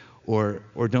 Or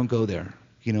don't go there,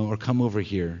 or come over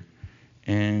here.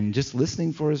 And just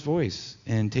listening for his voice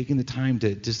and taking the time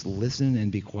to just listen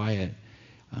and be quiet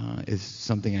is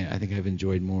something I think I've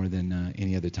enjoyed more than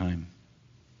any other time.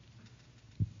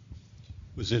 It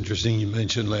was interesting you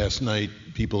mentioned last night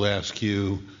people ask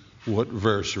you what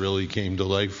verse really came to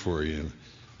life for you.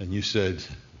 And you said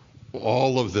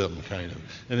all of them, kind of.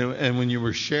 And when you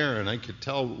were sharing, I could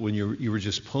tell when you were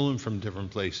just pulling from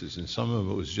different places. And some of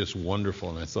it was just wonderful.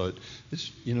 And I thought,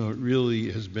 this, it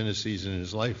really has been a season in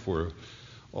his life where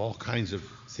all kinds of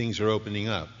things are opening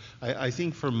up. I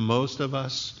think for most of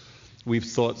us, we've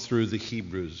thought through the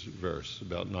Hebrews verse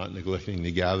about not neglecting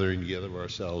the gathering together of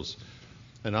ourselves.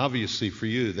 And obviously for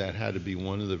you, that had to be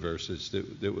one of the verses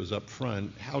that was up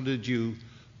front. How did you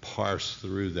parse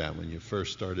through that when you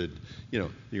first started?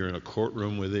 You're in a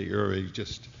courtroom with it.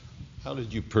 How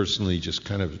did you personally just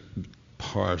kind of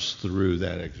parse through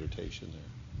that exhortation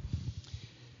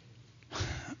there?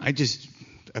 I just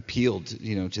appealed,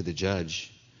 to the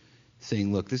judge,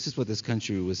 saying, look, this is what this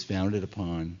country was founded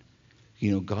upon.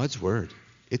 God's word.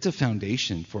 It's a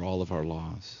foundation for all of our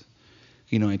laws.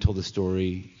 I told the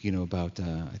story, about,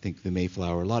 I think, the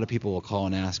Mayflower. A lot of people will call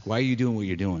and ask, why are you doing what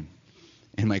you're doing?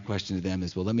 And my question to them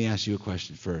is, well, let me ask you a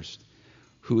question first.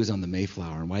 Who is on the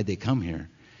Mayflower and why'd they come here?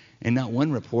 And not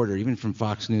one reporter, even from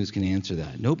Fox News, can answer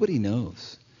that. Nobody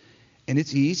knows. And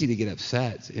it's easy to get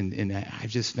upset. And I've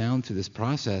just found through this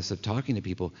process of talking to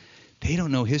people, they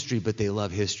don't know history, but they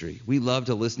love history. We love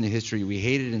to listen to history. We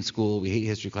hate it in school. We hate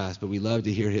history class, but we love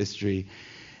to hear history.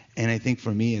 And I think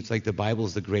for me, it's like the Bible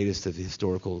is the greatest of the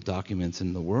historical documents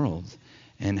in the world.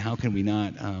 And how can we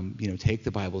not, take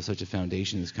the Bible as such a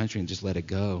foundation in this country and just let it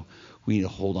go? We need to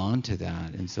hold on to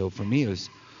that. And so for me, it was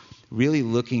really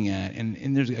looking at,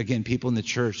 and there's, again, people in the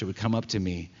church that would come up to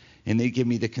me, and they'd give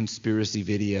me the conspiracy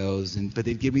videos, but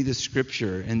they'd give me the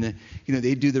scripture, and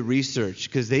they'd do the research,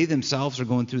 because they themselves are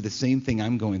going through the same thing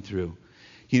I'm going through.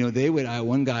 They would,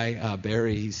 one guy,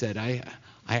 Barry, he said, I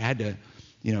had to,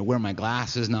 wear my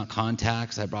glasses, not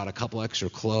contacts. I brought a couple extra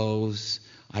clothes.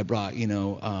 I brought,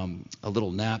 a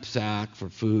little knapsack for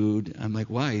food. I'm like,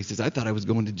 why? He says, I thought I was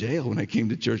going to jail when I came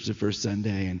to church the first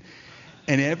Sunday.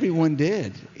 And everyone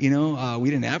did. We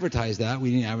didn't advertise that.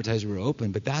 We didn't advertise we were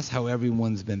open. But that's how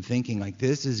everyone's been thinking, like,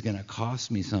 this is going to cost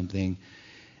me something.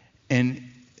 And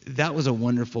that was a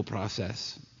wonderful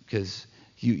process, because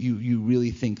you really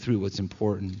think through what's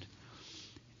important.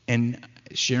 And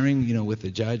sharing, with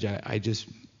the judge, I just,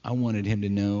 I wanted him to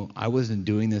know I wasn't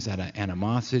doing this out of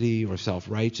animosity or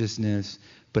self-righteousness,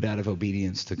 but out of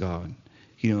obedience to God.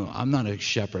 You know, I'm not a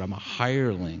shepherd. I'm a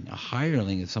hireling. A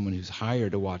hireling is someone who's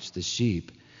hired to watch the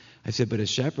sheep. I said, but a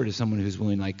shepherd is someone who's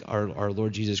willing, like our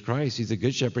Lord Jesus Christ. He's a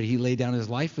good shepherd. He laid down his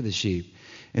life for the sheep.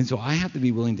 And so I have to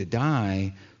be willing to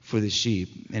die for the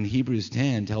sheep. And Hebrews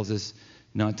 10 tells us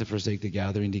not to forsake the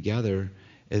gathering together,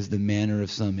 as the manner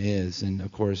of some is. And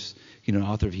of course, you know,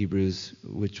 author of Hebrews,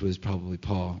 which was probably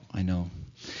Paul, I know.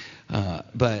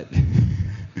 But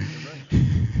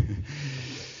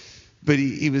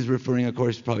he was referring, of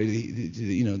course, probably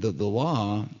to the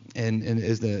law, and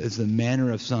as the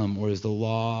manner of some, or as the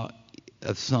law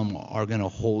of some are going to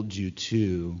hold you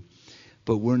to.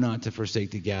 But we're not to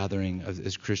forsake the gathering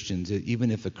as Christians,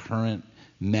 even if the current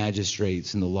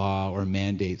magistrates in the law or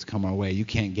mandates come our way. You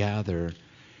can't gather.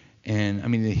 And I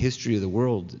mean, in the history of the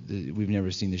world, we've never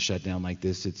seen this shutdown like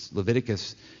this. It's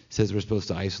Leviticus says we're supposed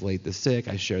to isolate the sick.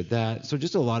 I shared that. So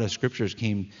just a lot of scriptures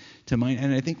came to mind.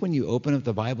 And I think when you open up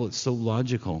the Bible, it's so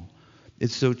logical.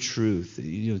 It's so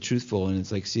truthful. And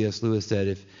it's like C.S. Lewis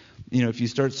said, if you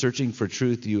start searching for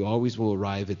truth, you always will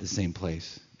arrive at the same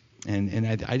place.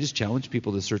 And I just challenge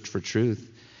people to search for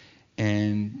truth.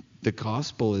 And the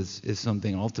gospel is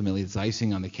something ultimately, it's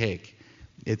icing on the cake.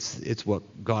 It's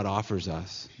what God offers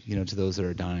us, to those that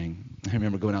are dying. I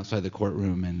remember going outside the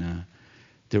courtroom, and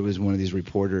there was one of these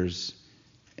reporters,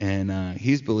 and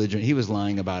he's belligerent. He was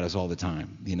lying about us all the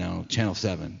time, Channel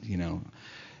 7,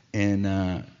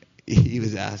 and he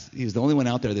was asked. He was the only one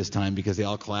out there this time because they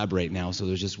all collaborate now, so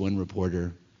there's just one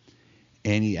reporter.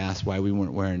 And he asked why we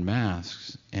weren't wearing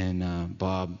masks, and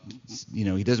Bob,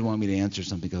 he doesn't want me to answer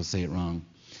something because I'll say it wrong.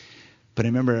 But I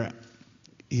remember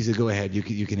he said, go ahead,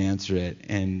 you can answer it.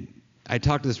 And I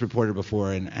talked to this reporter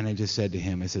before, and I just said to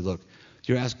him, I said, look,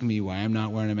 you're asking me why I'm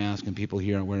not wearing a mask and people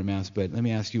here aren't wearing a mask, but let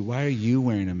me ask you, why are you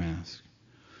wearing a mask?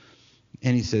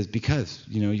 And he says, because,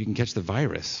 you can catch the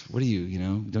virus. What do you,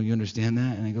 don't you understand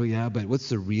that? And I go, yeah, but what's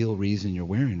the real reason you're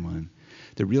wearing one?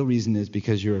 The real reason is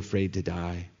because you're afraid to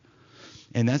die.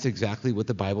 And that's exactly what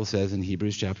the Bible says in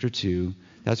Hebrews chapter 2.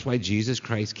 That's why Jesus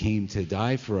Christ came to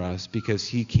die for us, because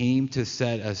he came to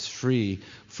set us free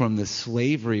from the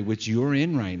slavery which you're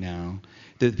in right now.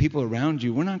 The people around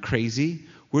you, we're not crazy.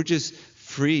 We're just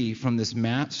free from this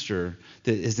master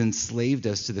that has enslaved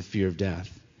us to the fear of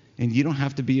death. And you don't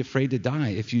have to be afraid to die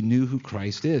if you knew who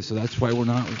Christ is. So that's why we're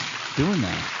not doing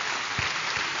that.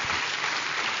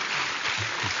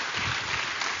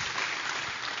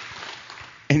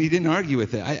 And he didn't argue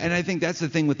with it. And I think that's the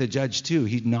thing with the judge, too.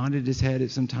 He nodded his head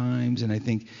at some times, and I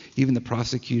think even the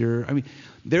prosecutor. I mean,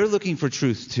 they're looking for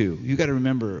truth, too. You got to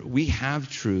remember, we have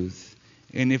truth,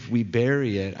 and if we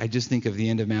bury it, I just think of the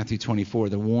end of Matthew 24,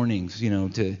 the warnings,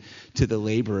 to the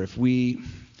laborer. If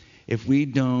we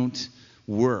don't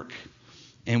work,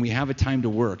 and we have a time to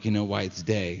work, why it's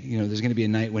day. There's going to be a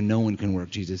night when no one can work,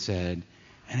 Jesus said.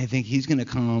 And I think he's going to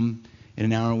come in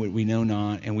an hour we know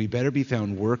not, and we better be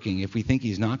found working. If we think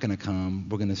he's not going to come,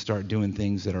 we're going to start doing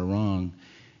things that are wrong.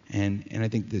 And I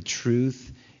think the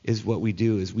truth is what we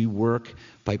do, is we work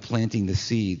by planting the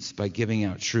seeds, by giving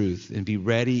out truth, and be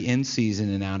ready in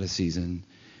season and out of season.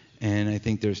 And I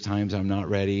think there's times I'm not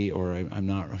ready, or I'm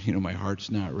not, my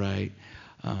heart's not right.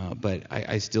 But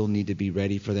I still need to be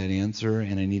ready for that answer,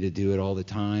 and I need to do it all the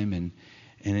time. And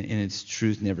its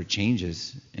truth never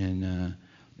changes. And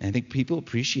I think people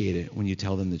appreciate it when you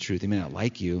tell them the truth. They may not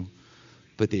like you,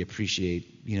 but they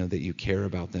appreciate, that you care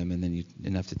about them, and then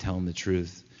enough to tell them the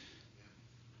truth.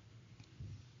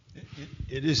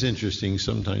 It is interesting.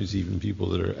 Sometimes even people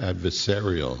that are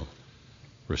adversarial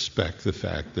respect the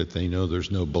fact that they know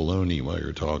there's no baloney while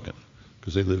you're talking,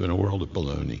 because they live in a world of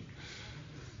baloney.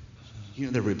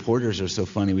 The reporters are so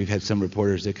funny. We've had some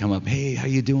reporters that come up, hey, how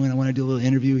you doing? I want to do a little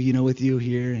interview, with you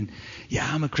here. And yeah,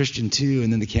 I'm a Christian too.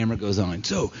 And then the camera goes on.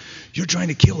 So you're trying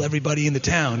to kill everybody in the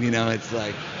town. It's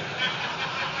like.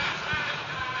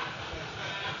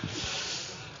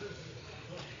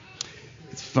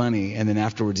 It's funny. And then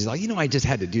afterwards he's like, I just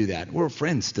had to do that. We're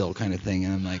friends still, kind of thing.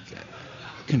 And I'm like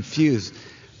confused.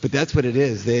 But that's what it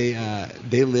is. They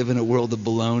live in a world of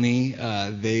baloney.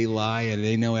 They lie, and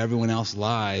they know everyone else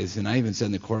lies. And I even said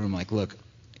in the courtroom, like, look,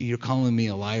 you're calling me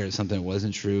a liar at something that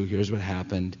wasn't true. Here's what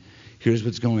happened. Here's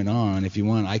what's going on. If you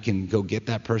want, I can go get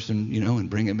that person, and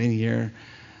bring him in here.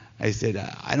 I said,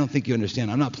 I don't think you understand.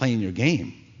 I'm not playing your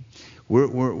game.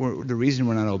 We're the reason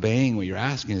we're not obeying what you're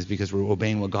asking is because we're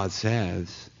obeying what God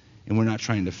says, and we're not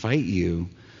trying to fight you.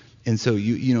 And so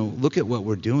you look at what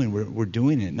we're doing. We're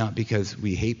doing it not because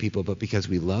we hate people, but because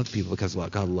we love people, because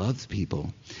God loves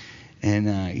people. And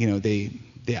they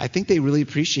I think they really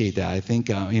appreciate that. I think,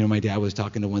 my dad was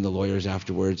talking to one of the lawyers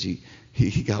afterwards.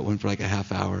 He got one for like a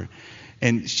half hour.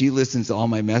 And she listens to all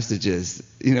my messages,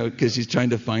 because she's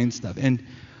trying to find stuff. And,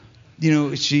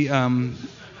 she,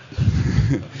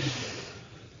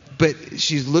 but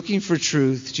she's looking for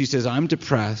truth. She says, I'm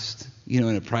depressed.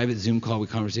 In a private Zoom call with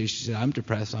conversation, she said, I'm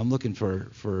depressed. I'm looking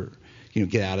for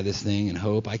get out of this thing and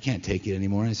hope. I can't take it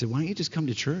anymore. And I said, why don't you just come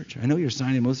to church? I know you're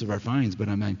signing most of our fines, but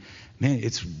I'm like, man,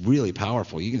 it's really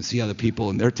powerful. You can see other people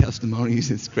and their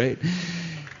testimonies. It's great.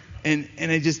 And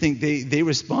I just think they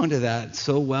respond to that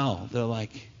so well. They're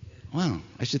like, wow,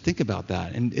 I should think about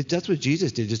that. And that's what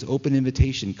Jesus did, just open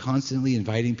invitation, constantly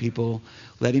inviting people,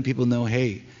 letting people know,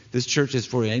 hey, this church is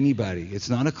for anybody. It's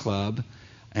not a club.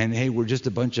 And, hey, we're just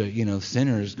a bunch of,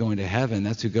 sinners going to heaven.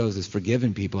 That's who goes, is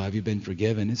forgiven people. Have you been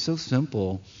forgiven? It's so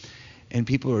simple. And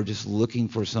people are just looking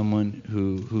for someone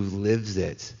who lives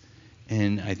it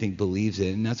and I think believes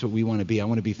it. And that's what we want to be. I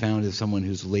want to be found as someone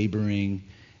who's laboring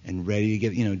and ready to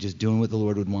get, just doing what the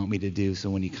Lord would want me to do. So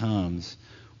when he comes,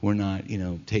 we're not,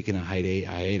 taking a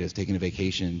hiatus, taking a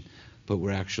vacation, but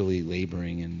we're actually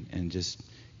laboring and just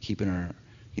keeping our,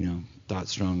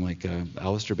 thoughts strong. Like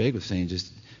Alistair Begg was saying,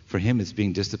 just for him, it's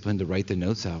being disciplined to write the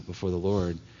notes out before the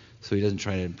Lord, so he doesn't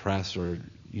try to impress or,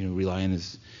 rely on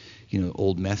his,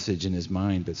 old message in his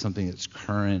mind, but something that's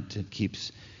current and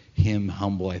keeps him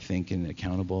humble, I think, and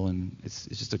accountable. And it's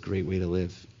just a great way to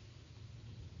live.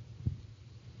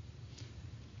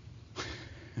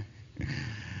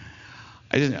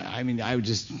 I would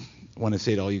just want to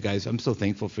say to all you guys, I'm so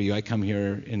thankful for you. I come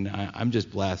here and I'm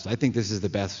just blessed. I think this is the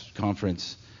best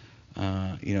conference.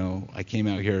 I came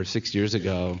out here 6 years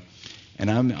ago, and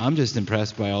I'm just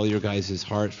impressed by all your guys'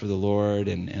 heart for the Lord,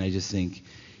 and I just think,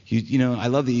 I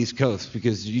love the East Coast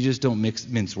because you just don't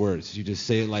mince words. You just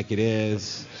say it like it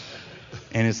is,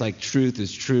 and it's like truth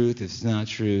is truth, it's not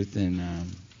truth, and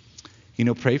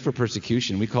pray for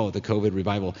persecution. We call it the COVID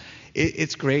revival.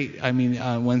 It's great,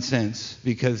 in one sense,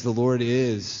 because the Lord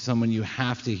is someone you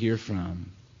have to hear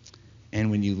from,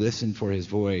 and when you listen for his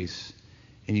voice,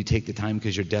 and you take the time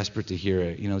because you're desperate to hear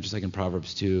it, just like in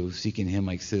Proverbs 2, seeking him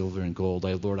like silver and gold.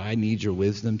 Lord, I need your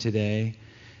wisdom today,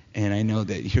 and I know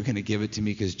that you're going to give it to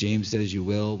me because James says you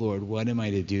will. Lord, what am I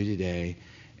to do today?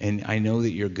 And I know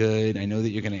that you're good. I know that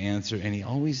you're going to answer, and he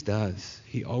always does.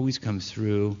 He always comes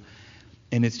through,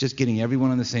 and it's just getting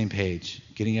everyone on the same page,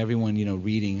 getting everyone,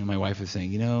 reading. And my wife was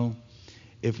saying,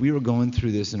 if we were going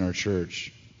through this in our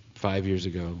church 5 years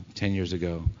ago, 10 years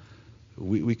ago,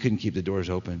 we couldn't keep the doors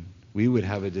open. We would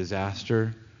have a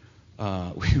disaster.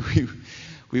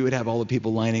 We would have all the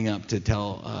people lining up to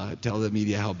tell the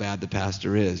media how bad the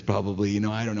pastor is. Probably,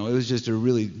 I don't know. It was just a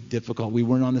really difficult. We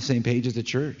weren't on the same page as the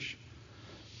church.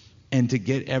 And to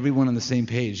get everyone on the same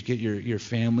page, get your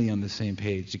family on the same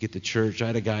page, to get the church. I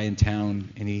had a guy in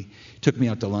town, and he took me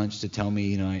out to lunch to tell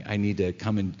me, I need to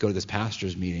come and go to this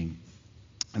pastor's meeting.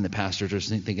 And the pastors are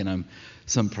thinking I'm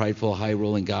some prideful,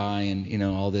 high-rolling guy, and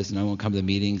all this, and I won't come to the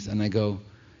meetings. And I go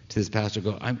to this pastor,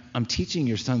 I'm teaching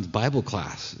your son's Bible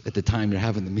class at the time you're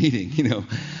having the meeting.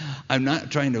 I'm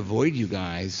not trying to avoid you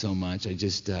guys so much. I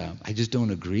just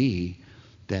don't agree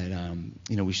that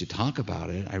we should talk about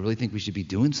it. I really think we should be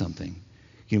doing something.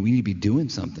 We need to be doing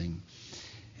something,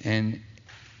 and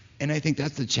I think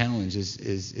that's the challenge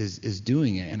is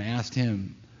doing it. And I asked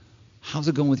him, how's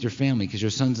it going with your family? Because your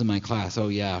son's in my class. Oh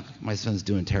yeah, my son's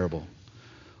doing terrible.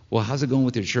 Well, how's it going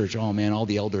with your church? Oh man, all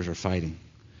the elders are fighting.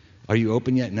 Are you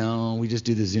open yet? No, we just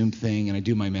do the Zoom thing, and I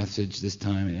do my message this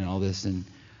time and all this. And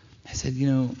I said,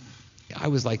 I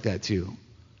was like that too.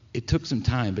 It took some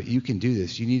time, but you can do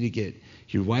this. You need to get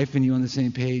your wife and you on the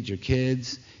same page, your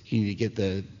kids. You need to get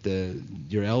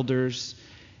your elders,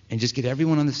 and just get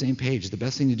everyone on the same page. The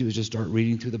best thing to do is just start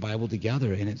reading through the Bible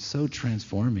together, and it's so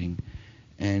transforming.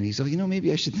 And he said,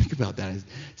 maybe I should think about that. I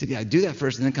said, yeah, do that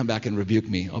first, and then come back and rebuke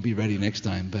me. I'll be ready next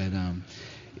time. But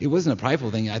it wasn't a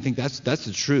prideful thing. I think that's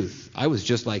the truth. I was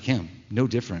just like him, no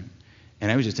different.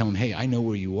 And I was just telling him, hey, I know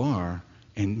where you are,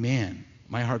 and man,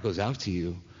 my heart goes out to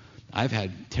you. I've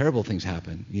had terrible things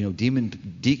happen,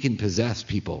 deacon-possessed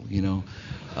people,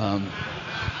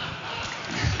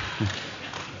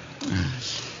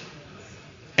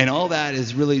 And all that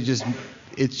is really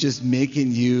it's just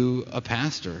making you a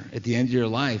pastor. At the end of your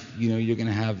life, you're going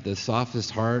to have the softest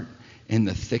heart and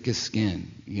the thickest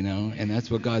skin, and that's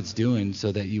what God's doing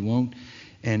so that you won't.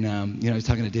 And, I was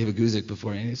talking to David Guzik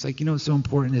before, and it's like, what's so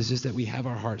important is just that we have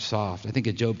our heart soft. I think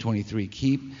of Job 23,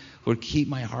 keep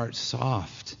my heart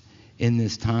soft in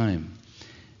this time.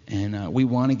 And we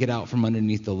want to get out from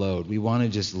underneath the load. We want to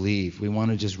just leave. We want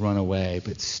to just run away,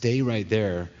 but stay right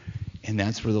there. And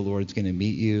that's where the Lord's going to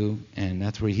meet you, and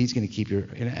that's where he's going to keep your,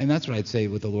 and that's what I'd say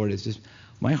with the Lord is just,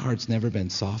 my heart's never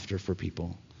been softer for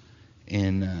people,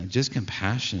 and just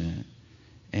compassionate,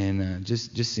 and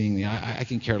just seeing I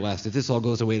can care less. If this all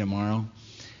goes away tomorrow,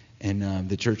 and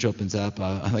the church opens up,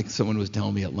 like someone was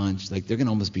telling me at lunch, like they're going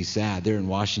to almost be sad. They're in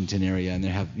Washington area, and they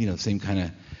have, same kind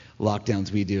of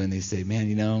lockdowns we do, and they say,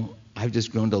 man, I've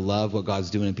just grown to love what God's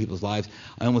doing in people's lives.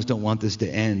 I almost don't want this to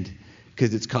end,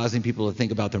 because it's causing people to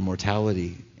think about their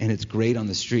mortality. And it's great on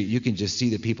the street. You can just see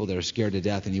the people that are scared to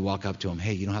death, and you walk up to them,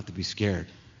 hey, you don't have to be scared.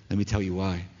 Let me tell you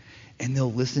why. And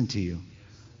they'll listen to you.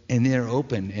 And they're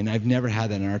open, and I've never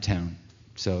had that in our town.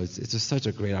 So it's just such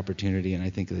a great opportunity, and I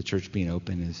think the church being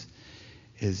open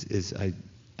is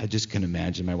I just can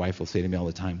imagine. My wife will say to me all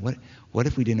the time, what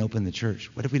if we didn't open the church?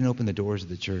 What if we didn't open the doors of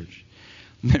the church?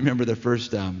 I remember the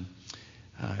first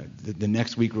the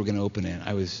next week we're going to open it.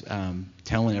 I was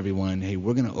telling everyone, hey,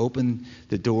 we're going to open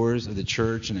the doors of the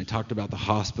church, and I talked about the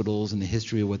hospitals and the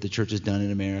history of what the church has done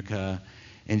in America,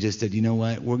 and just said, you know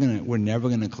what, we're never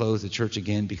going to close the church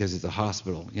again because it's a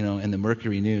hospital, And the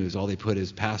Mercury News, all they put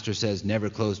is, pastor says never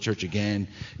close church again,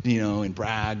 and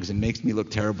brags and makes me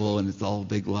look terrible, and it's all a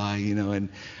big lie, and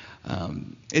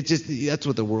it's just, that's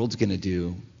what the world's going to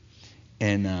do.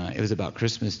 And it was about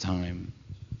Christmas time.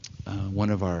 One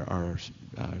of our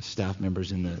staff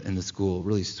members in the school,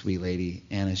 really sweet lady,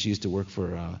 Anna, she used to work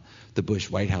for the Bush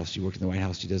White House. She worked in the White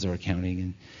House. She does our accounting.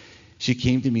 And she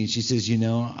came to me and she says,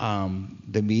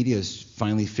 the media's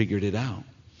finally figured it out.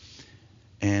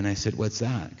 And I said, what's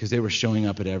that? Because they were showing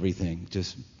up at everything.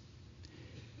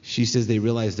 She says, they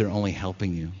realize they're only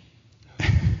helping you.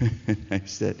 I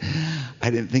said,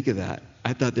 I didn't think of that.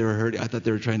 I thought they were hurting. I thought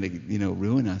they were trying to,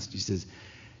 ruin us. She says,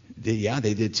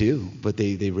 they did too, but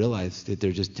they realized that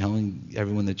they're just telling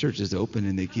everyone the church is open,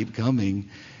 and they keep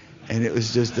coming, and it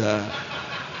was just a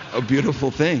beautiful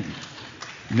thing.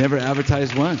 Never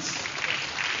advertised once.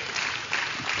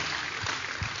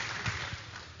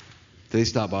 They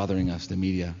stopped bothering us, the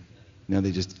media. Now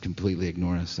they just completely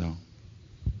ignore us.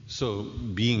 So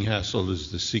being hassled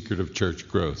is the secret of church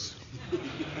growth.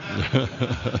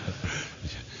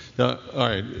 Now, all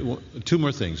right, two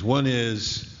more things. One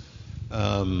is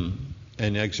an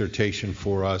exhortation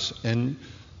for us. And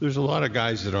there's a lot of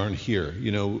guys that aren't here.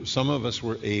 Some of us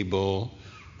were able,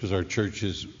 because our church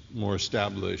is more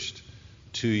established,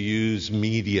 to use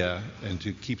media and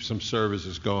to keep some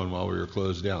services going while we were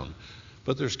closed down.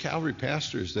 But there's Calvary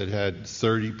pastors that had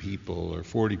 30 people or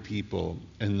 40 people,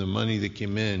 and the money that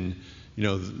came in,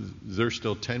 they're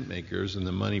still tent makers, and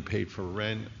the money paid for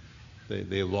rent.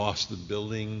 They lost the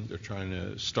building. They're trying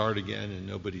to start again, and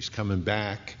nobody's coming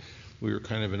back. We were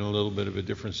kind of in a little bit of a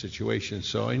different situation.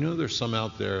 So I know there's some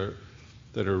out there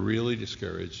that are really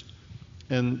discouraged.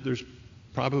 And there's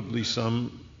probably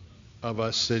some of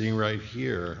us sitting right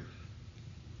here,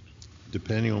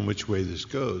 depending on which way this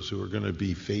goes, who are going to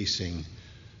be facing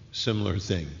similar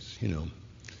things,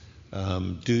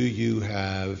 Do you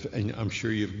have, and I'm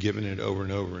sure you've given it over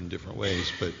and over in different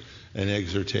ways, but an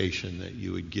exhortation that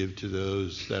you would give to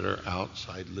those that are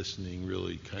outside listening,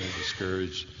 really kind of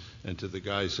discouraged, and to the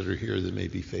guys that are here that may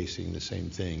be facing the same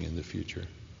thing in the future?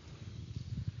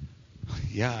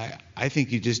 Yeah, I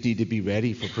think you just need to be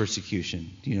ready for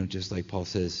persecution, just like Paul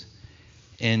says,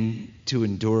 and to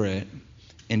endure it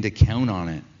and to count on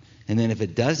it. And then if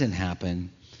it doesn't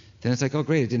happen, then it's like, oh,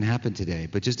 great, it didn't happen today,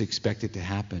 but just expect it to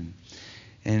happen.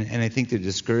 And I think the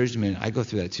discouragement, I go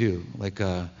through that too. Like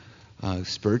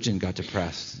Spurgeon got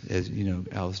depressed, as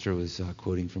Alistair was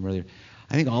quoting from earlier.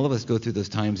 I think all of us go through those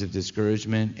times of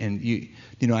discouragement.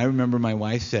 And I remember my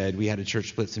wife said, we had a church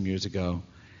split some years ago,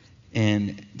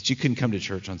 and she couldn't come to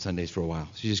church on Sundays for a while.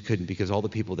 She just couldn't, because all the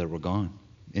people there were gone.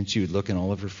 And she would look at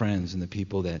all of her friends and the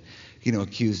people that,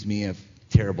 accused me of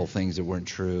terrible things that weren't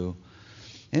true.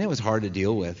 And it was hard to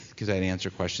deal with, because I'd answer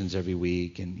questions every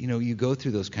week. And, you go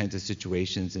through those kinds of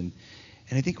situations. And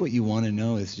I think what you want to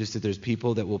know is just that there's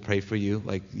people that will pray for you,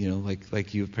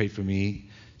 like you've prayed for me,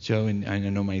 Joe, and I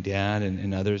know my dad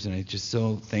and others. And I'm just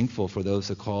so thankful for those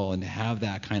that call and to have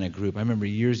that kind of group. I remember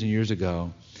years and years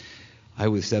ago, I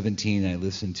was 17, and I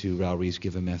listened to Raul Reese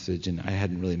give a message, and I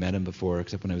hadn't really met him before,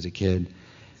 except when I was a kid.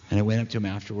 And I went up to him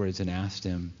afterwards and asked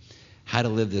him how to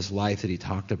live this life that he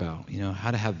talked about,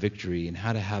 how to have victory and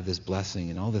how to have this blessing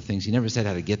and all the things. He never said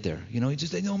how to get there. He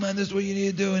just said, no, man, this is what you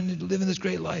need to do and live in this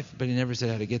great life. But he never said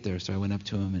how to get there. So I went up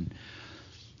to him, and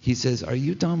he says, are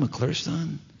you Don McClure's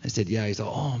son? I said, yeah. He said,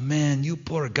 oh, man, you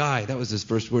poor guy. That was his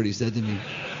first word he said to me.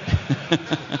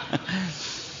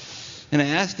 And I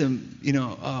asked him,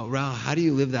 oh, Raul, how do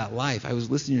you live that life? I was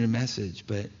listening to your message,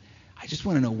 but I just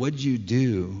want to know, what did you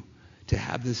do to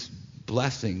have this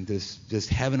blessing, this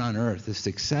heaven on earth, this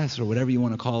success, or whatever you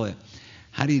want to call it.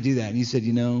 How do you do that? And you said,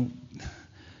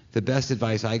 the best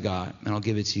advice I got, and I'll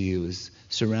give it to you, is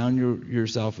surround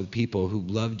yourself with people who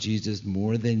love Jesus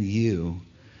more than you,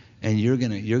 and you're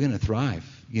gonna thrive.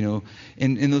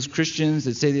 And those Christians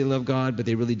that say they love God but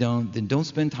they really don't, then don't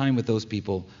spend time with those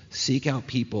people. Seek out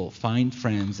people, find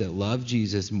friends that love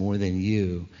Jesus more than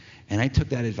you. And I took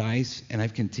that advice, and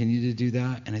I've continued to do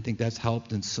that, and I think that's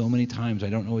helped. And so many times I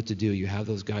don't know what to do. You have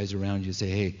those guys around you say,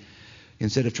 hey,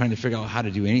 instead of trying to figure out how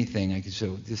to do anything, I can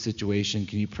show this situation,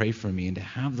 can you pray for me? And to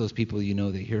have those people that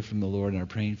hear from the Lord and are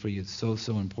praying for you, it's so,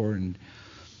 so important.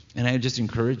 And I just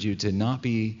encourage you to not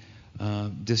be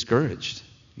discouraged,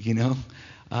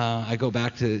 I go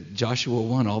back to Joshua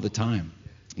 1 all the time.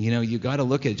 You got to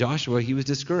look at Joshua. He was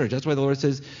discouraged. That's why the Lord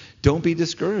says, don't be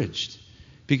discouraged.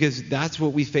 Because that's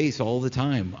what we face all the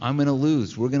time. I'm going to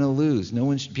lose. We're going to lose.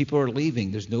 People are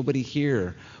leaving. There's nobody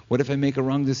here. What if I make a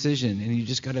wrong decision? And you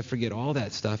just got to forget all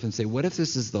that stuff and say, what if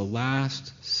this is the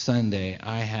last Sunday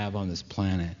I have on this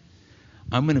planet?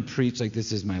 I'm going to preach like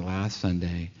this is my last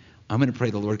Sunday. I'm going to pray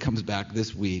the Lord comes back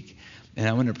this week. And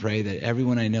I'm going to pray that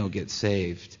everyone I know gets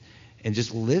saved. And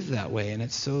just live that way. And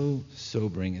it's so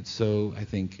sobering. It's so, I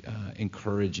think,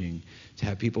 encouraging to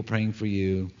have people praying for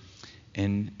you.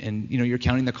 And you're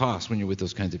counting the cost when you're with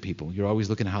those kinds of people. You're always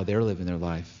looking at how they're living their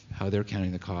life, how they're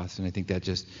counting the cost. And I think that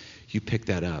you pick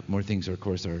that up. More things, of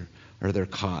course, are they're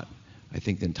caught, I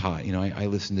think, than taught. I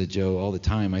listen to Joe all the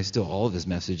time. I steal all of his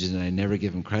messages, and I never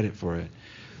give him credit for it.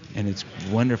 And it's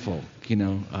wonderful,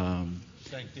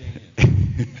 Thank Daniel.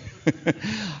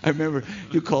 I remember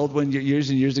you called years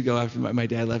and years ago after my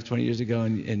dad left 20 years ago,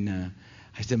 and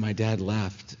I said, my dad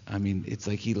left. I mean, it's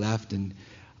like he left, and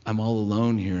I'm all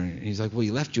alone here. And he's like, well, he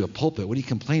left you a pulpit. What are you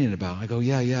complaining about? I go,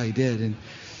 yeah, he did. And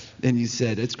then he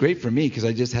said, it's great for me because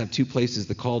I just have 2 places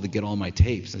to call to get all my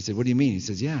tapes. I said, what do you mean? He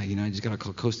says, yeah, I just got to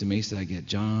call Costa Mesa. I get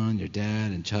John, your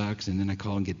dad, and Chuck's, and then I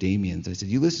call and get Damien's. I said,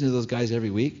 you listen to those guys every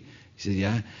week? He said,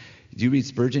 yeah. Do you read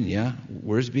Spurgeon? Yeah.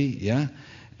 Worsby? Yeah.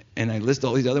 And I list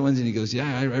all these other ones, and he goes,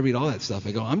 yeah, I read all that stuff.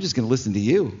 I go, I'm just going to listen to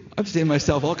you. I'm saving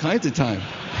myself all kinds of time.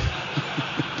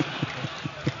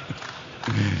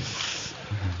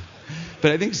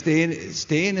 But I think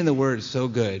staying in the Word is so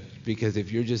good, because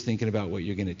if you're just thinking about what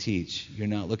you're going to teach, you're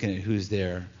not looking at who's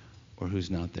there or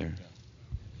who's not there.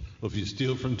 Well, if you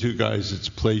steal from 2 guys, it's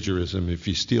plagiarism. If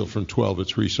you steal from 12,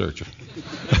 it's research.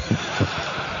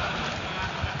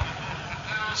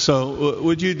 So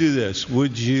would you do this?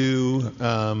 Would you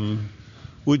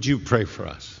pray for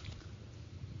us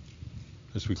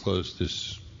as we close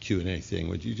this Q&A thing?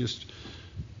 Would you just,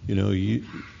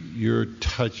 you're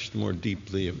touched more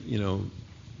deeply.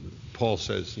 Paul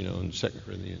says, in 2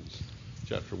 Corinthians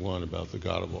chapter 1 about the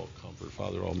God of all comfort,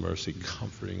 Father of all mercy,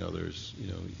 comforting others,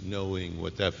 knowing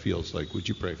what that feels like. Would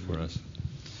you pray for us?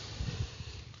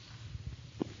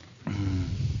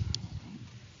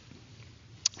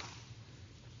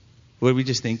 Lord, we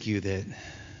just thank you that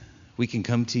we can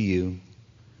come to you,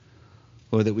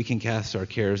 Lord, that we can cast our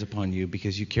cares upon you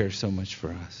because you care so much for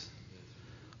us.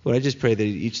 Lord, I just pray that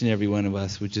each and every one of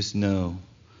us would just know,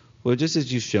 Lord, just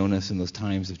as you've shown us in those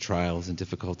times of trials and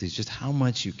difficulties, just how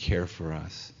much you care for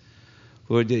us.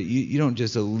 Lord, that you don't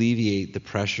just alleviate the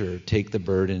pressure, take the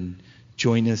burden,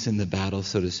 join us in the battle,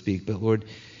 so to speak, but Lord,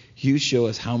 you show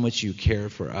us how much you care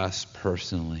for us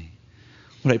personally.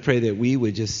 Lord, I pray that we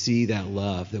would just see that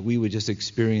love, that we would just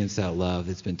experience that love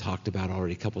that's been talked about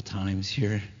already a couple times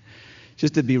here,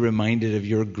 just to be reminded of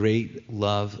your great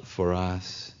love for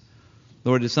us.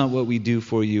 Lord, it's not what we do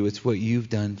for you, it's what you've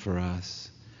done for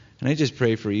us. And I just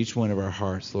pray for each one of our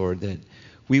hearts, Lord, that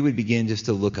we would begin just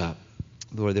to look up.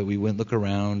 Lord, that we wouldn't look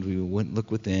around, we wouldn't look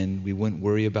within, we wouldn't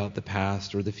worry about the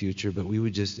past or the future, but we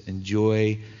would just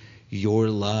enjoy your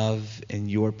love and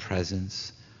your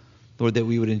presence. Lord, that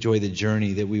we would enjoy the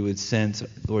journey, that we would sense,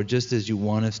 Lord, just as you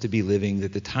want us to be living,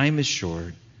 that the time is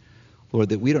short. Lord,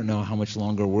 that we don't know how much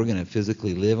longer we're going to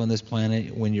physically live on this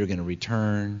planet, when you're going to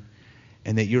return,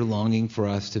 and that you're longing for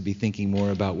us to be thinking more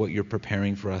about what you're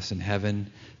preparing for us in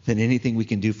heaven than anything we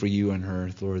can do for you on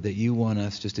earth, Lord, that you want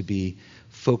us just to be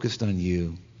focused on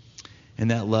you. And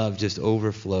that love just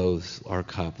overflows our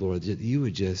cup, Lord, that you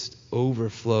would just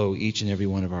overflow each and every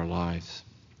one of our lives.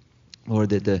 Lord,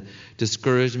 that the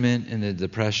discouragement and the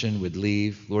depression would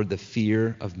leave. Lord, the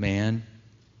fear of man.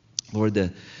 Lord,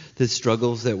 the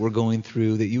struggles that we're going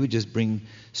through, that you would just bring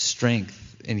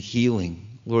strength and healing.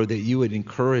 Lord, that you would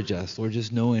encourage us. Lord,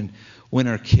 just knowing when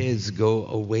our kids go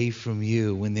away from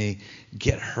you, when they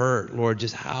get hurt, Lord,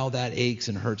 just how that aches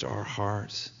and hurts our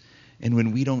hearts. And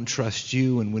when we don't trust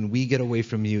you, and when we get away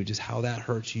from you, just how that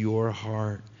hurts your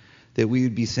heart. that we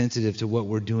would be sensitive to what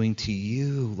we're doing to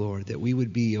you, Lord, that we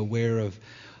would be aware of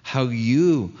how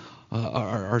you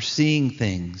are seeing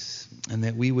things, and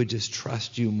that we would just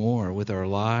trust you more with our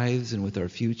lives and with our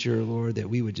future, Lord, that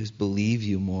we would just believe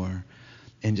you more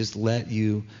and just let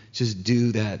you just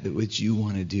do that which you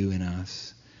want to do in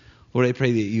us. Lord, I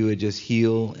pray that you would just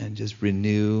heal and just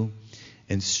renew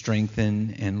and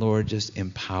strengthen and, Lord, just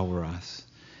empower us.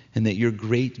 And that your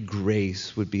great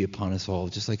grace would be upon us all,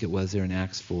 just like it was there in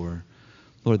Acts 4.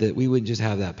 Lord, that we would just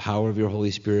have that power of your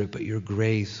Holy Spirit, but your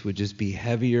grace would just be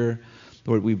heavier.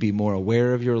 Lord, we'd be more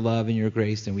aware of your love and your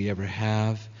grace than we ever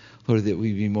have. Lord, that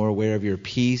we'd be more aware of your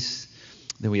peace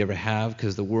than we ever have,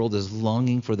 because the world is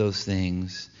longing for those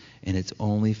things, and it's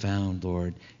only found,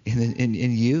 Lord, in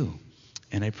you.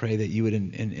 And I pray that you would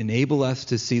enable us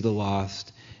to see the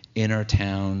lost in our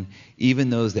town, even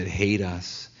those that hate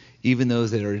us, even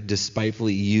those that are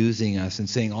despitefully using us and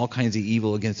saying all kinds of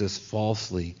evil against us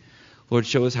falsely. Lord,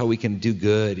 show us how we can do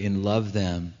good and love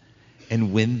them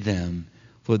and win them,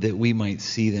 Lord, that we might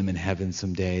see them in heaven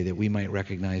someday, that we might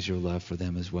recognize your love for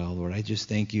them as well. Lord, I just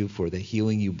thank you for the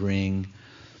healing you bring,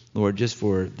 Lord, just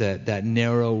for that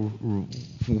narrow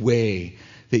way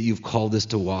that you've called us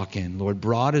to walk in. Lord,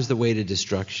 broad is the way to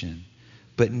destruction,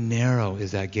 but narrow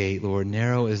is that gate, Lord.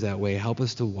 Narrow is that way. Help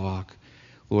us to walk,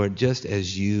 Lord, just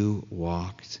as you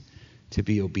walked, to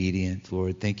be obedient.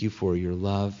 Lord, thank you for your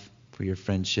love, for your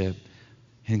friendship.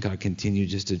 And God, continue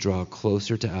just to draw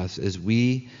closer to us as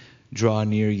we draw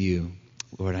near you.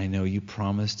 Lord, I know you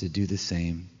promised to do the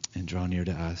same and draw near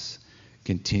to us.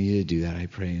 Continue to do that, I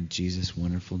pray, in Jesus'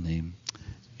 wonderful name.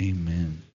 Amen.